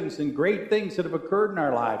blessings and great things that have occurred in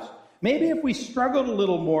our lives. Maybe if we struggled a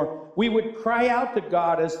little more, we would cry out to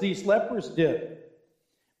God as these lepers did.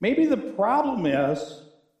 Maybe the problem is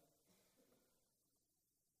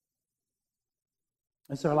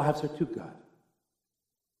our lives are too good.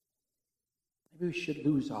 Maybe we should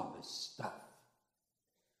lose all this stuff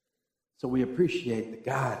so we appreciate the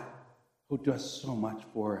God who does so much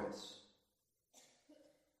for us.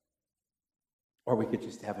 Or we could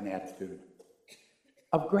just have an attitude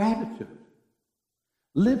of gratitude.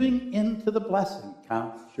 Living into the blessing.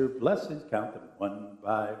 Count your blessings, count them one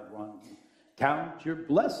by one. Count your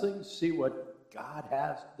blessings, see what God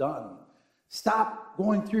has done. Stop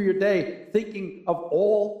going through your day thinking of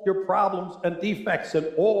all your problems and defects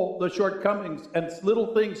and all the shortcomings and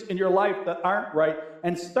little things in your life that aren't right,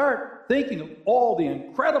 and start thinking of all the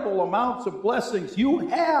incredible amounts of blessings you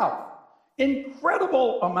have.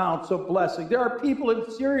 Incredible amounts of blessing. There are people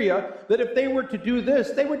in Syria that if they were to do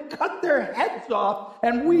this, they would cut their heads off,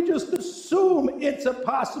 and we just assume it's a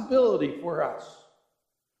possibility for us.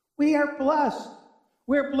 We are blessed.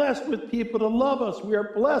 We're blessed with people to love us. We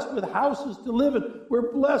are blessed with houses to live in.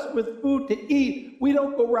 We're blessed with food to eat. We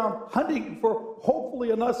don't go around hunting for hopefully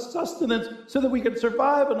enough sustenance so that we can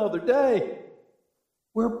survive another day.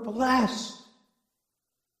 We're blessed.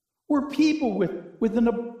 We're people with an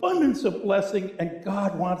abundance of blessing, and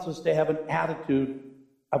God wants us to have an attitude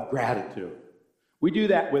of gratitude. We do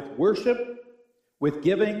that with worship, with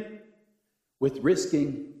giving, with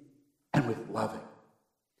risking, and with loving.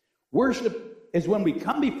 Worship is when we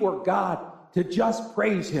come before God to just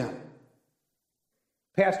praise him.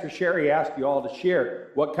 Pastor Sherry asked you all to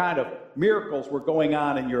share what kind of miracles were going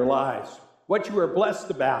on in your lives. what you were blessed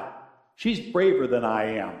about. She's braver than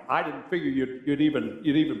I am. I didn't figure you'd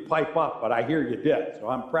even pipe up, but I hear you did, so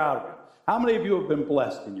I'm proud of you. How many of you have been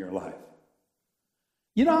blessed in your life?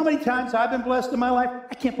 You know how many times I've been blessed in my life?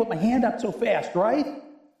 I can't put my hand up so fast, right?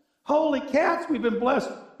 Holy cats, we've been blessed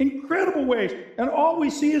in incredible ways, and all we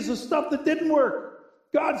see is the stuff that didn't work.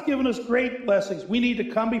 God's given us great blessings. We need to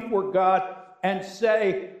come before God and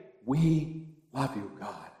say, we love you,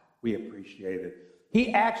 God. We appreciate it.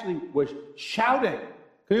 He actually was shouting.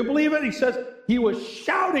 Can you believe it? He says he was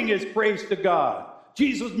shouting his praise to God.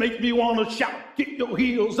 Jesus makes me want to shout. Kick your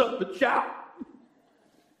heels up and shout.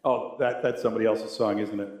 Oh, that's somebody else's song,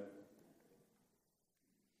 isn't it?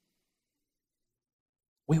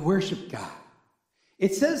 We worship God.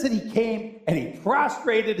 It says that he came and he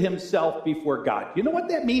prostrated himself before God. You know what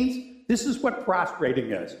that means? This is what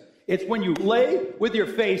prostrating is. It's when you lay with your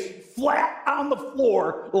face flat on the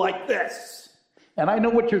floor like this. And I know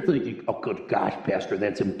what you're thinking. Oh, good gosh, Pastor,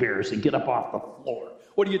 that's embarrassing. Get up off the floor.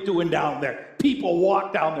 What are you doing down there? People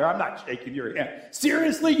walk down there. I'm not shaking your hand.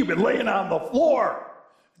 Seriously? You've been laying on the floor.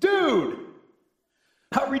 Dude,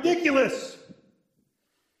 how ridiculous.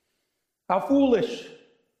 How foolish.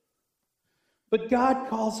 But God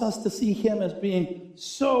calls us to see him as being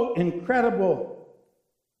so incredible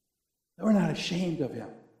that we're not ashamed of him.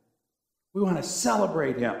 We want to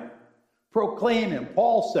celebrate him, proclaim him.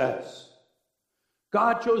 Paul says,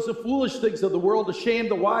 God chose the foolish things of the world to shame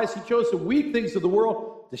the wise. He chose the weak things of the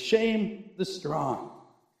world to shame the strong.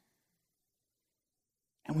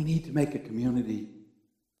 And we need to make a community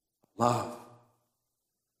of love.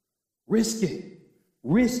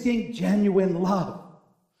 Risking genuine love.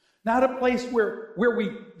 Not a place where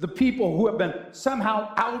the people who have been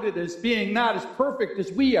somehow outed as being not as perfect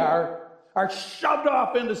as we are shoved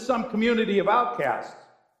off into some community of outcasts.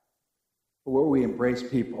 But where we embrace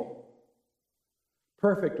people,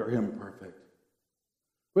 perfect or imperfect,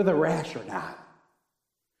 whether rash or not.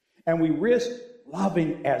 And we risk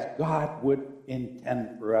loving as God would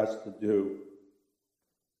intend for us to do.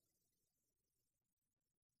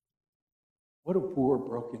 What do poor,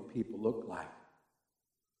 broken people look like?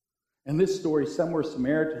 In this story, some were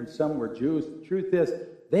Samaritans, some were Jews. The truth is,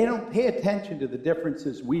 they don't pay attention to the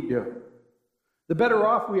differences we do. The better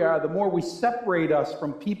off we are, the more we separate us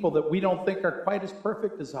from people that we don't think are quite as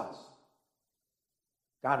perfect as us.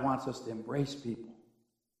 God wants us to embrace people.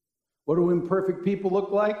 What do imperfect people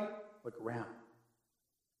look like? Look around.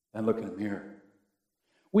 Then look in the mirror.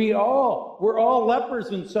 We're all lepers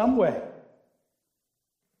in some way.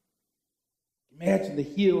 Imagine the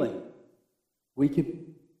healing we could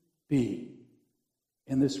be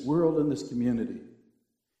in this world, in this community.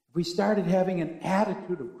 If we started having an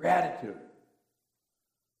attitude of gratitude,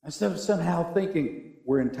 instead of somehow thinking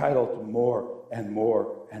we're entitled to more and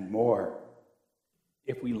more and more.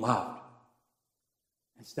 If we loved,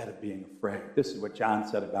 instead of being afraid. This is what John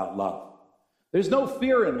said about love. There's no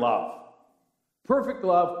fear in love. Perfect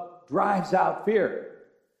love drives out fear,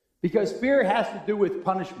 because fear has to do with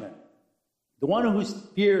punishment. The one who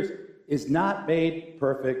fears is not made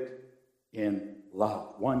perfect in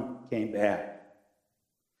love. One came back,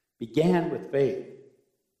 began with faith,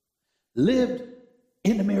 lived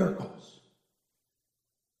in the miracles,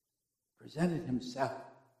 presented himself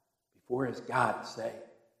before his God to say,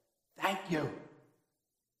 thank you.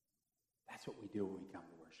 That's what we do when we come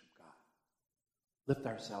to worship God. Lift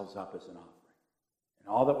ourselves up as an offering in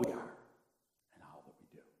all that we are and all that we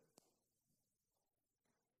do.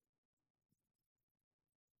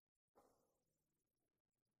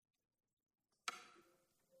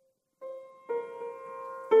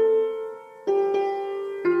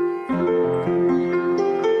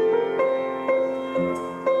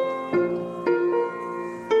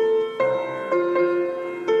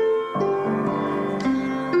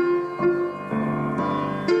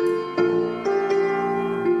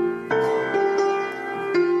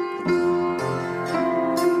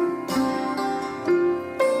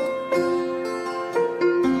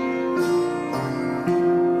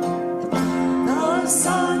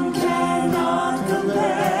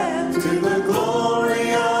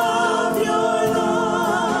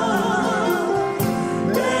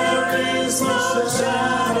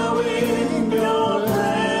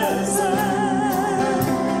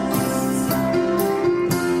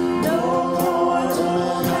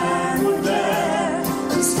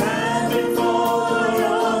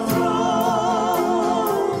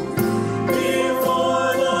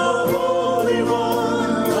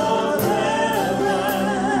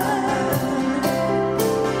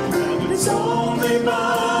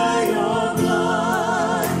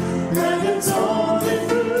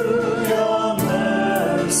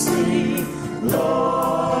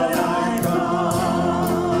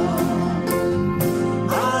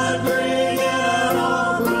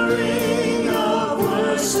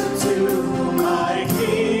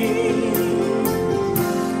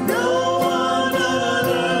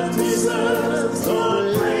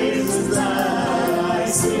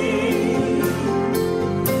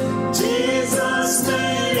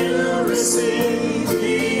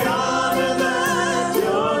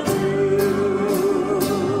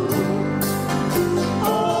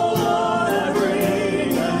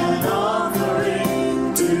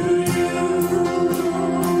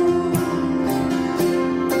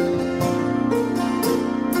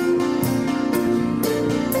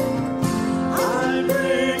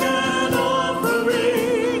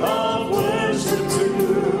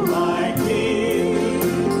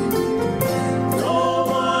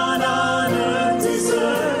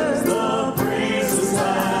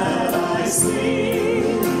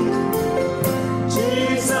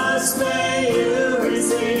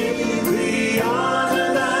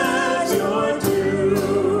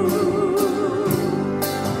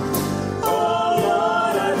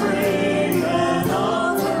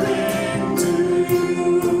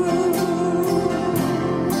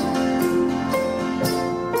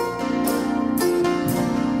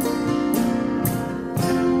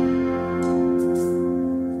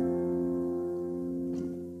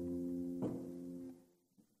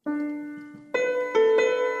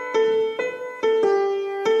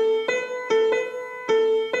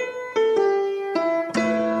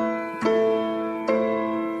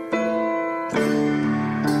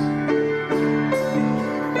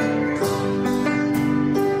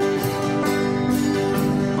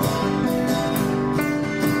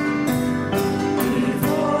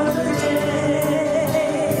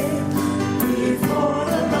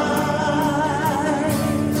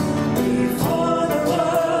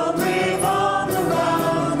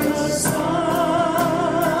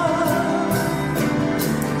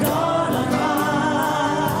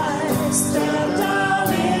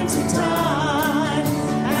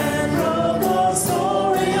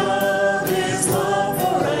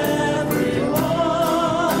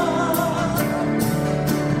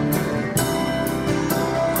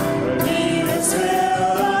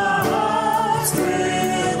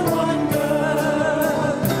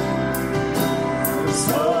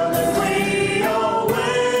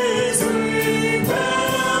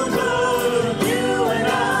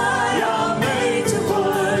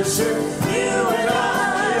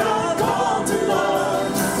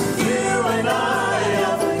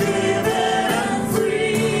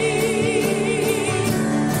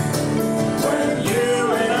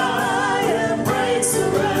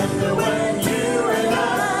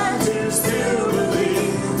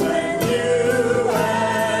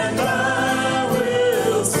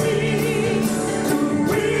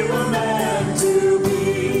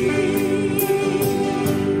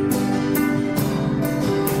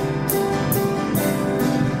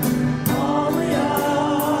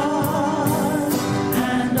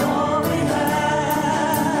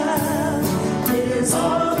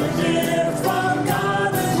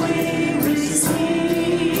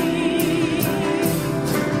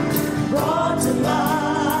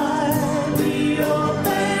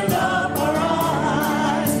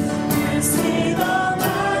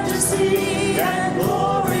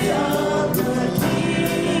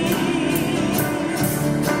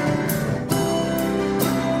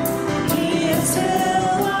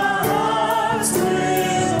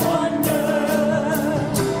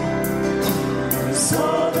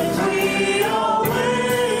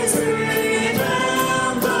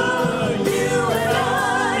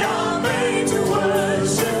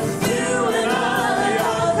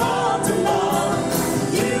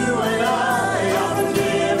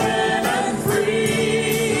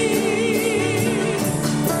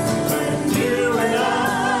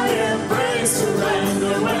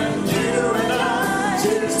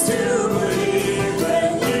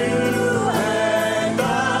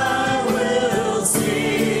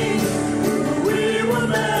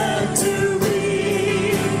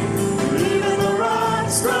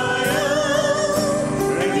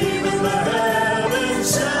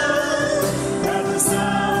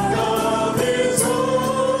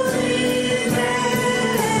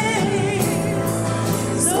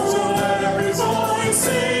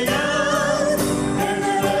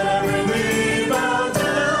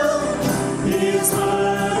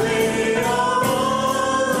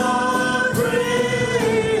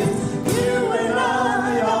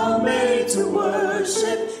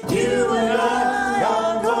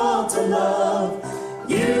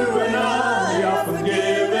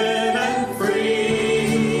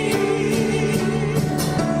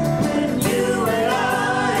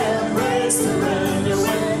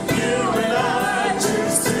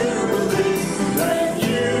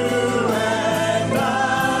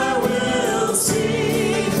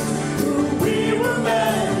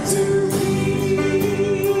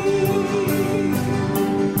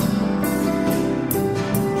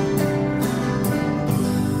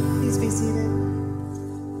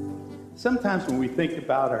 sometimes when we think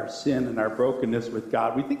about our sin and our brokenness with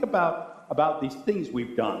God, we think about these things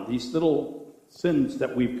we've done, these little sins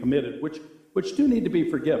that we've committed, which do need to be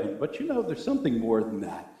forgiven. But there's something more than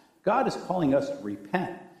that. God is calling us to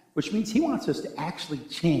repent, which means he wants us to actually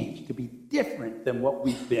change, to be different than what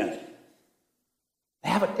we've been, to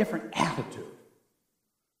have a different attitude,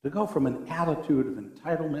 to go from an attitude of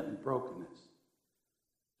entitlement and brokenness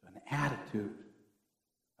to an attitude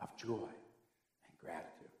of joy and gratitude.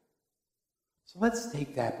 So let's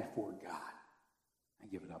take that before God and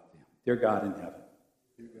give it up to him. Dear God in heaven,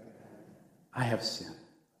 I have sinned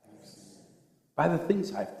by the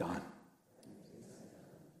things I've done,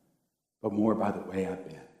 but more by the way I've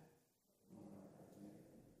been.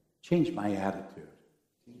 Change my attitude.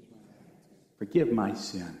 Forgive my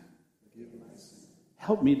sin.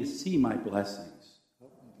 Help me to see my blessings.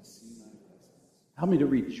 Help me to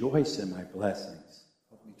rejoice in my blessings.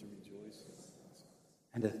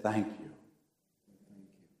 And to thank you.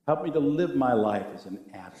 Help me to live my life as an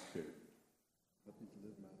attitude.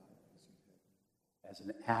 As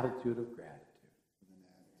an attitude of gratitude.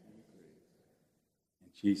 In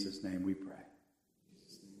Jesus' name we pray.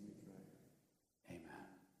 Amen.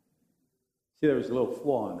 See, there was a little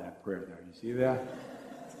flaw in that prayer there. You see that?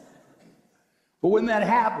 But when that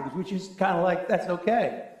happens, we just kind of like, that's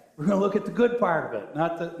okay. We're going to look at the good part of it,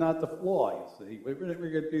 not the flaw, you see. We're going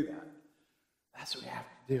to do that. That's what we have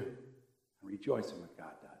to do. And rejoice in what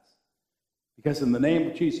God does. Because in the name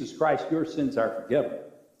of Jesus Christ, your sins are forgiven.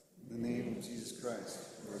 In the name of Jesus Christ,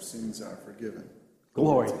 your sins are forgiven.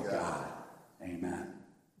 Glory to God. Amen.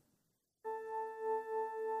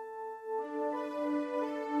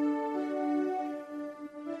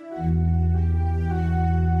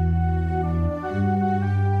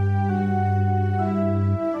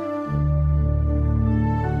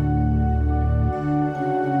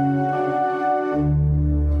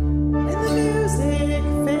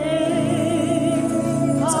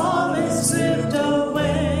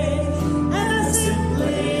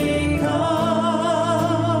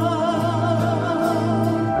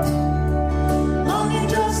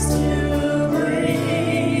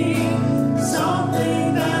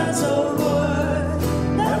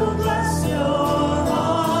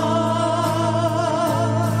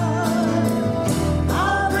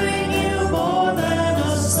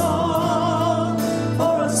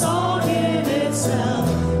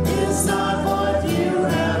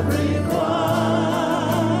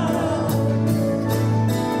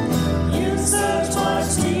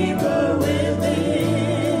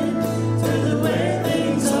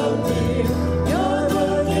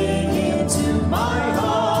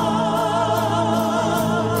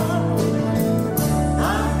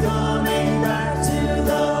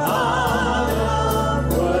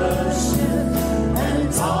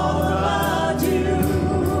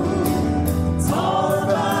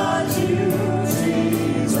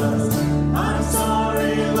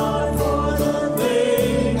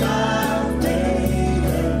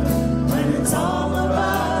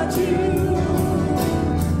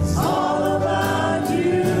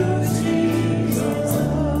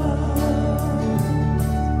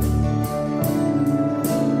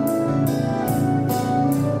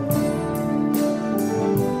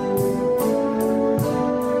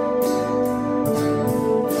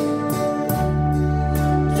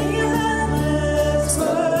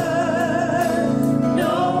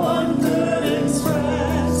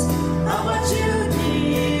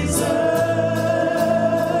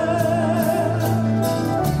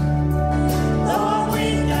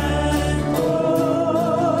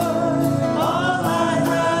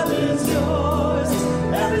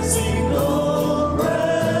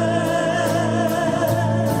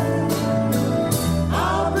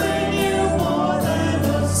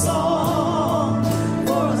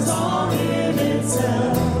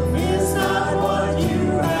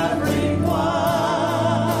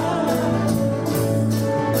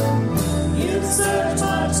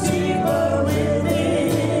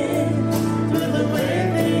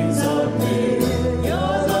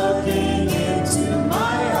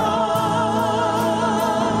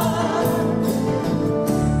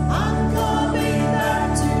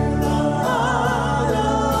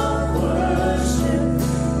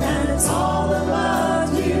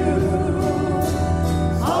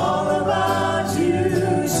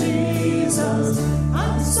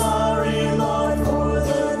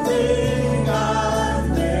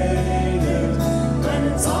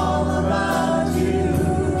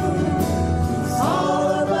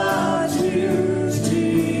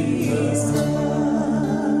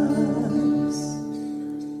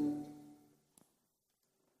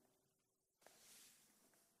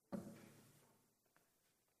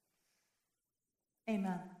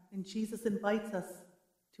 Amen. And Jesus invites us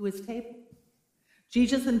to his table.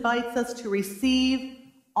 Jesus invites us to receive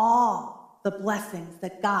all the blessings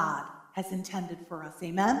that God has intended for us.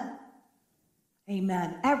 Amen?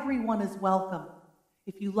 Amen. Everyone is welcome.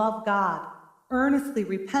 If you love God, earnestly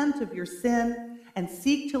repent of your sin and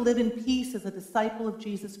seek to live in peace as a disciple of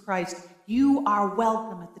Jesus Christ, you are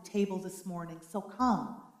welcome at the table this morning. So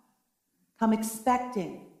come. Come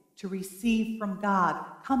expecting to receive from God.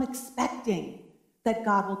 Come expecting that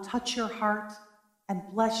God will touch your heart and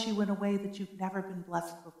bless you in a way that you've never been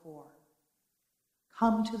blessed before.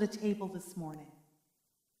 Come to the table this morning.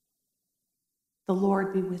 The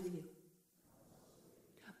Lord be with you.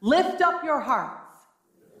 Lift up your hearts.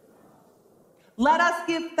 Let us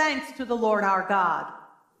give thanks to the Lord our God.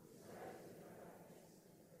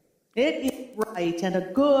 It is right and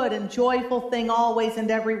a good and joyful thing always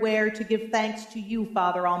and everywhere to give thanks to you,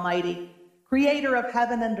 Father Almighty, creator of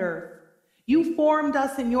heaven and earth. You formed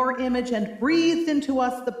us in your image and breathed into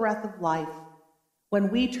us the breath of life. When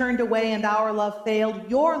we turned away and our love failed,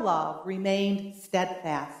 your love remained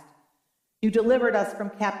steadfast. You delivered us from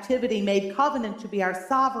captivity, made covenant to be our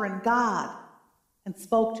sovereign God, and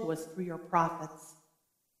spoke to us through your prophets.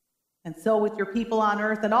 And so with your people on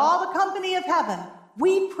earth and all the company of heaven,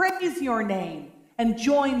 we praise your name and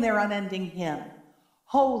join their unending hymn.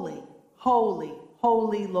 Holy, holy,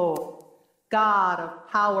 holy Lord, God of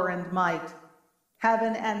power and might.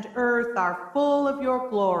 Heaven and earth are full of your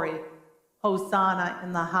glory. Hosanna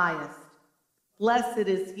in the highest. Blessed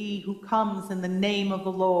is he who comes in the name of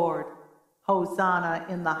the Lord. Hosanna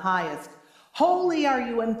in the highest. Holy are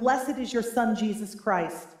you, and blessed is your Son, Jesus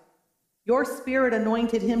Christ. Your Spirit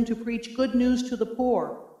anointed him to preach good news to the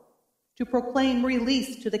poor, to proclaim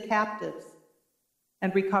release to the captives,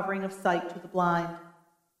 and recovering of sight to the blind,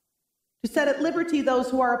 to set at liberty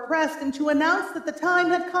those who are oppressed, and to announce that the time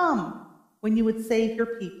had come when you would save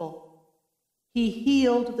your people. He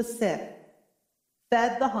healed the sick,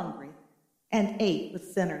 fed the hungry, and ate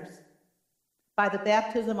with sinners. By the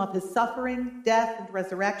baptism of his suffering, death, and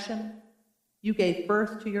resurrection, you gave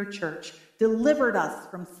birth to your church, delivered us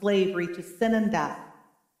from slavery to sin and death,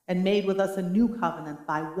 and made with us a new covenant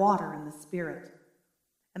by water and the Spirit.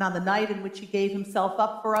 And on the night in which he gave himself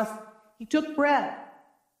up for us, he took bread.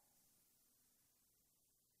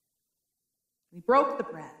 He broke the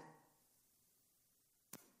bread,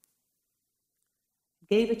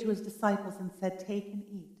 gave it to his disciples, and said, "Take and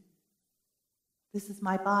eat. This is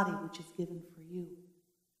my body, which is given for you.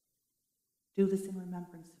 Do this in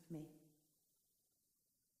remembrance of me."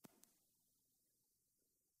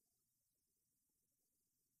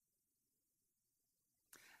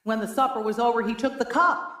 When the supper was over, he took the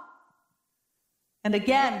cup, and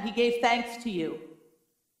again he gave thanks to you.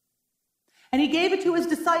 And he gave it to his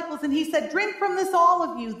disciples, and he said, "Drink from this, all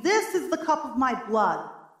of you. This is the cup of my blood,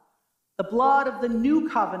 the blood of the new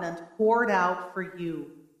covenant poured out for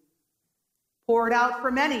you, poured out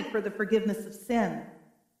for many for the forgiveness of sin.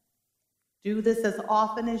 Do this as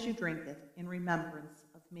often as you drink it in remembrance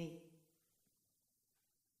of me."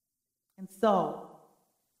 And so,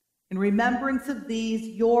 in remembrance of these,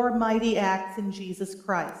 your mighty acts in Jesus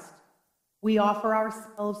Christ, we offer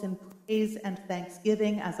ourselves in praise and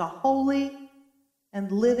thanksgiving as a holy and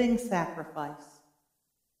living sacrifice,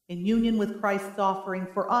 in union with Christ's offering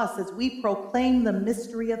for us as we proclaim the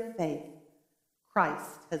mystery of faith.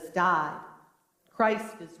 Christ has died.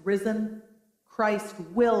 Christ is risen. Christ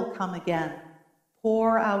will come again.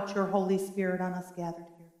 Pour out your Holy Spirit on us gathered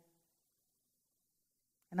here.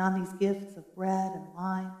 And on these gifts of bread and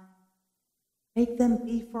wine, make them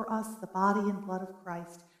be for us the body and blood of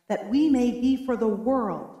Christ, that we may be for the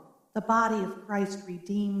world the body of Christ,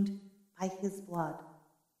 redeemed by his blood.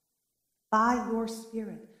 By your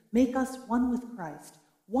Spirit, make us one with Christ,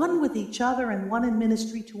 one with each other, and one in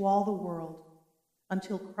ministry to all the world,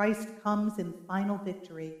 until Christ comes in final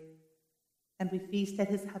victory and we feast at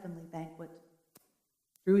his heavenly banquet.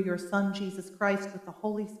 Through your Son, Jesus Christ, with the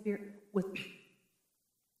Holy Spirit,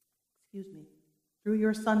 through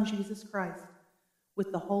your Son, Jesus Christ,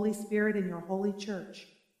 with the Holy Spirit in your holy church,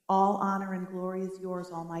 all honor and glory is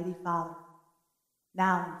yours, Almighty Father,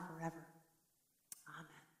 now and forever.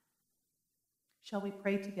 Amen. Shall we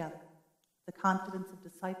pray together the confidence of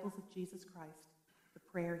disciples of Jesus Christ, the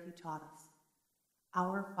prayer he taught us?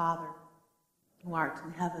 Our Father, who art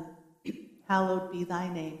in heaven, hallowed be thy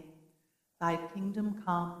name. Thy kingdom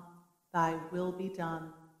come, thy will be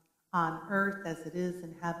done, on earth as it is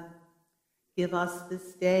in heaven. Give us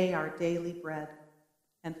this day our daily bread,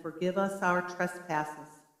 and forgive us our trespasses,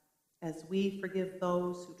 as we forgive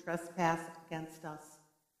those who trespass against us.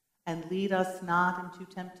 And lead us not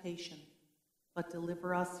into temptation, but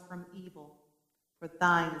deliver us from evil. For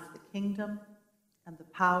thine is the kingdom and the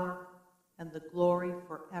power and the glory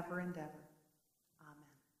forever and ever. Amen.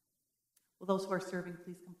 Will those who are serving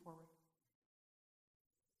please come forward?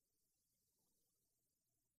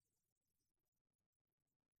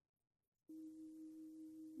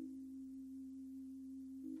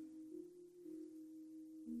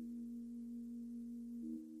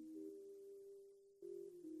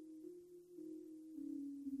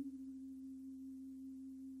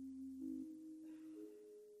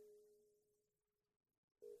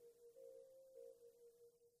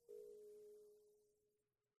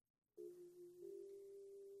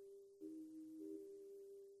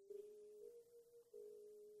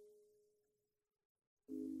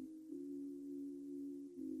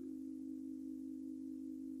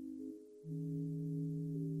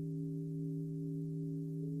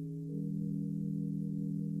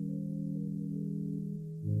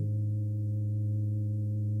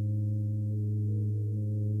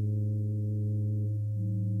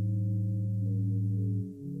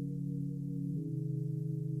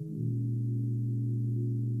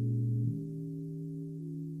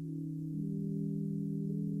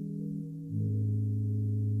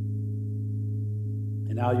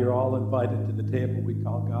 And now you're all invited to the table we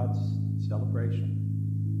call God's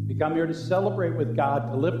celebration. We come here to celebrate with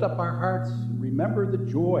God, to lift up our hearts, and remember the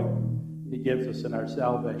joy He gives us in our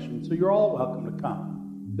salvation. So you're all welcome to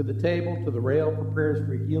come to the table, to the rail for prayers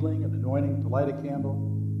for healing and anointing, to light a candle.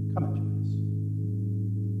 Come and join us.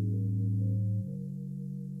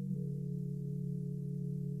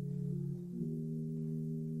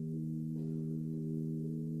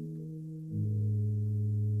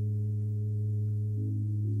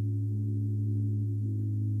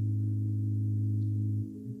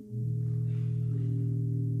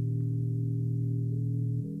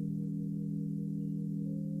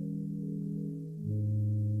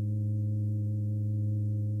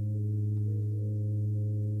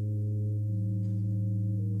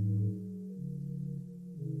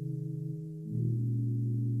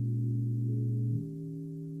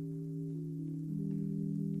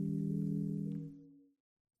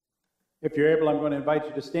 If you're able, I'm going to invite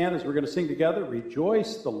you to stand as we're going to sing together,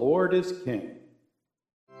 Rejoice, the Lord is King.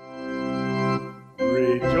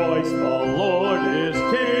 Rejoice, the Lord is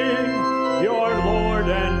King, your Lord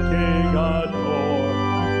and King adore.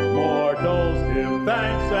 Mortals give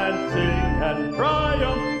thanks and sing and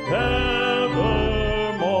triumph evermore.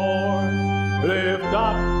 Lift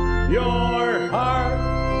up your heart,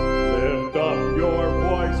 lift up your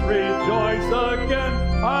voice, rejoice again,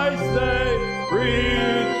 I say,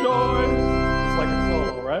 rejoice. It's like a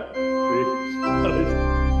solo, right? Rejoice.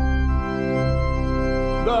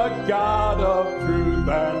 The God of truth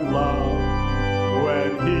and love,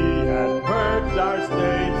 when He had purged our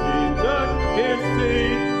stains, He took His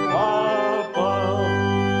seat above.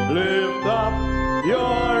 Lift up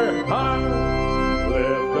your heart,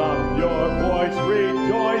 lift up your voice,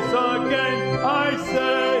 rejoice again, I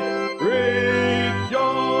say, rejoice.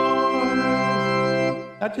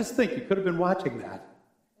 Now just think, you could have been watching that.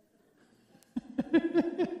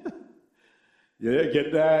 Yeah,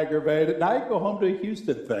 getting aggravated. Now you go home to a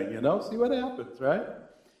Houston thing, see what happens, right?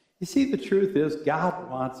 You see, the truth is God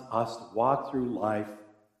wants us to walk through life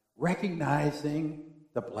recognizing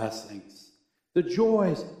the blessings, the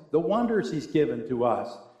joys, the wonders He's given to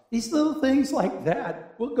us. These little things like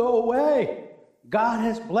that will go away. God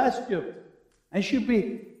has blessed you. And you should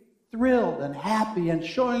be thrilled and happy and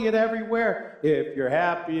showing it everywhere. If you're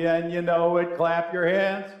happy and you know it, clap your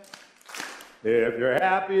hands. If you're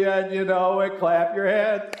happy and you know it, clap your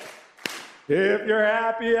hands. If you're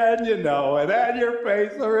happy and you know it, and your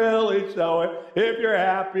face will really show it. If you're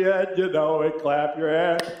happy and you know it, clap your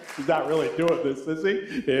hands. He's not really doing this, is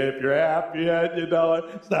he? If you're happy and you know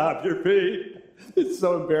it, stomp your feet. It's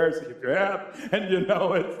so embarrassing. If you're happy and you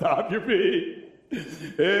know it, stomp your feet.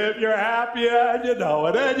 If you're happy and you know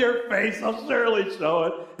it, and your face will surely show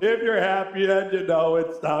it. If you're happy and you know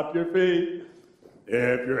it, stomp your feet.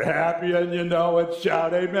 If you're happy and you know it,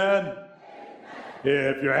 shout amen. Amen.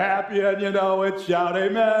 If you're happy and you know it, shout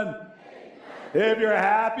amen. Amen. If you're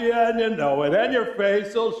happy and you know it, and your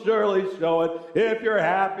face will surely show it. If you're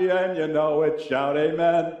happy and you know it, shout amen.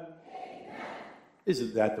 Amen.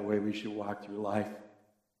 Isn't that the way we should walk through life?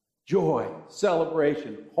 Joy,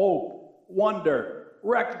 celebration, hope, wonder,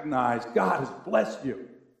 recognize God has blessed you.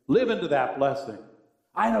 Live into that blessing.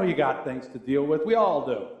 I know you got things to deal with. We all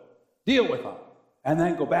do. Deal with them. And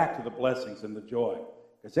then go back to the blessings and the joy.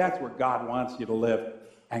 Because that's where God wants you to live.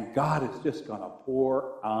 And God is just going to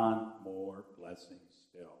pour on more blessings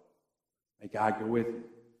still. May God go with you.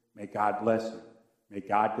 May God bless you. May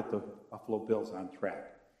God get the Buffalo Bills on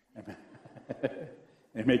track. Amen.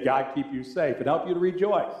 And may God keep you safe and help you to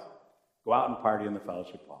rejoice. Go out and party in the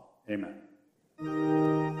fellowship hall.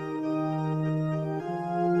 Amen.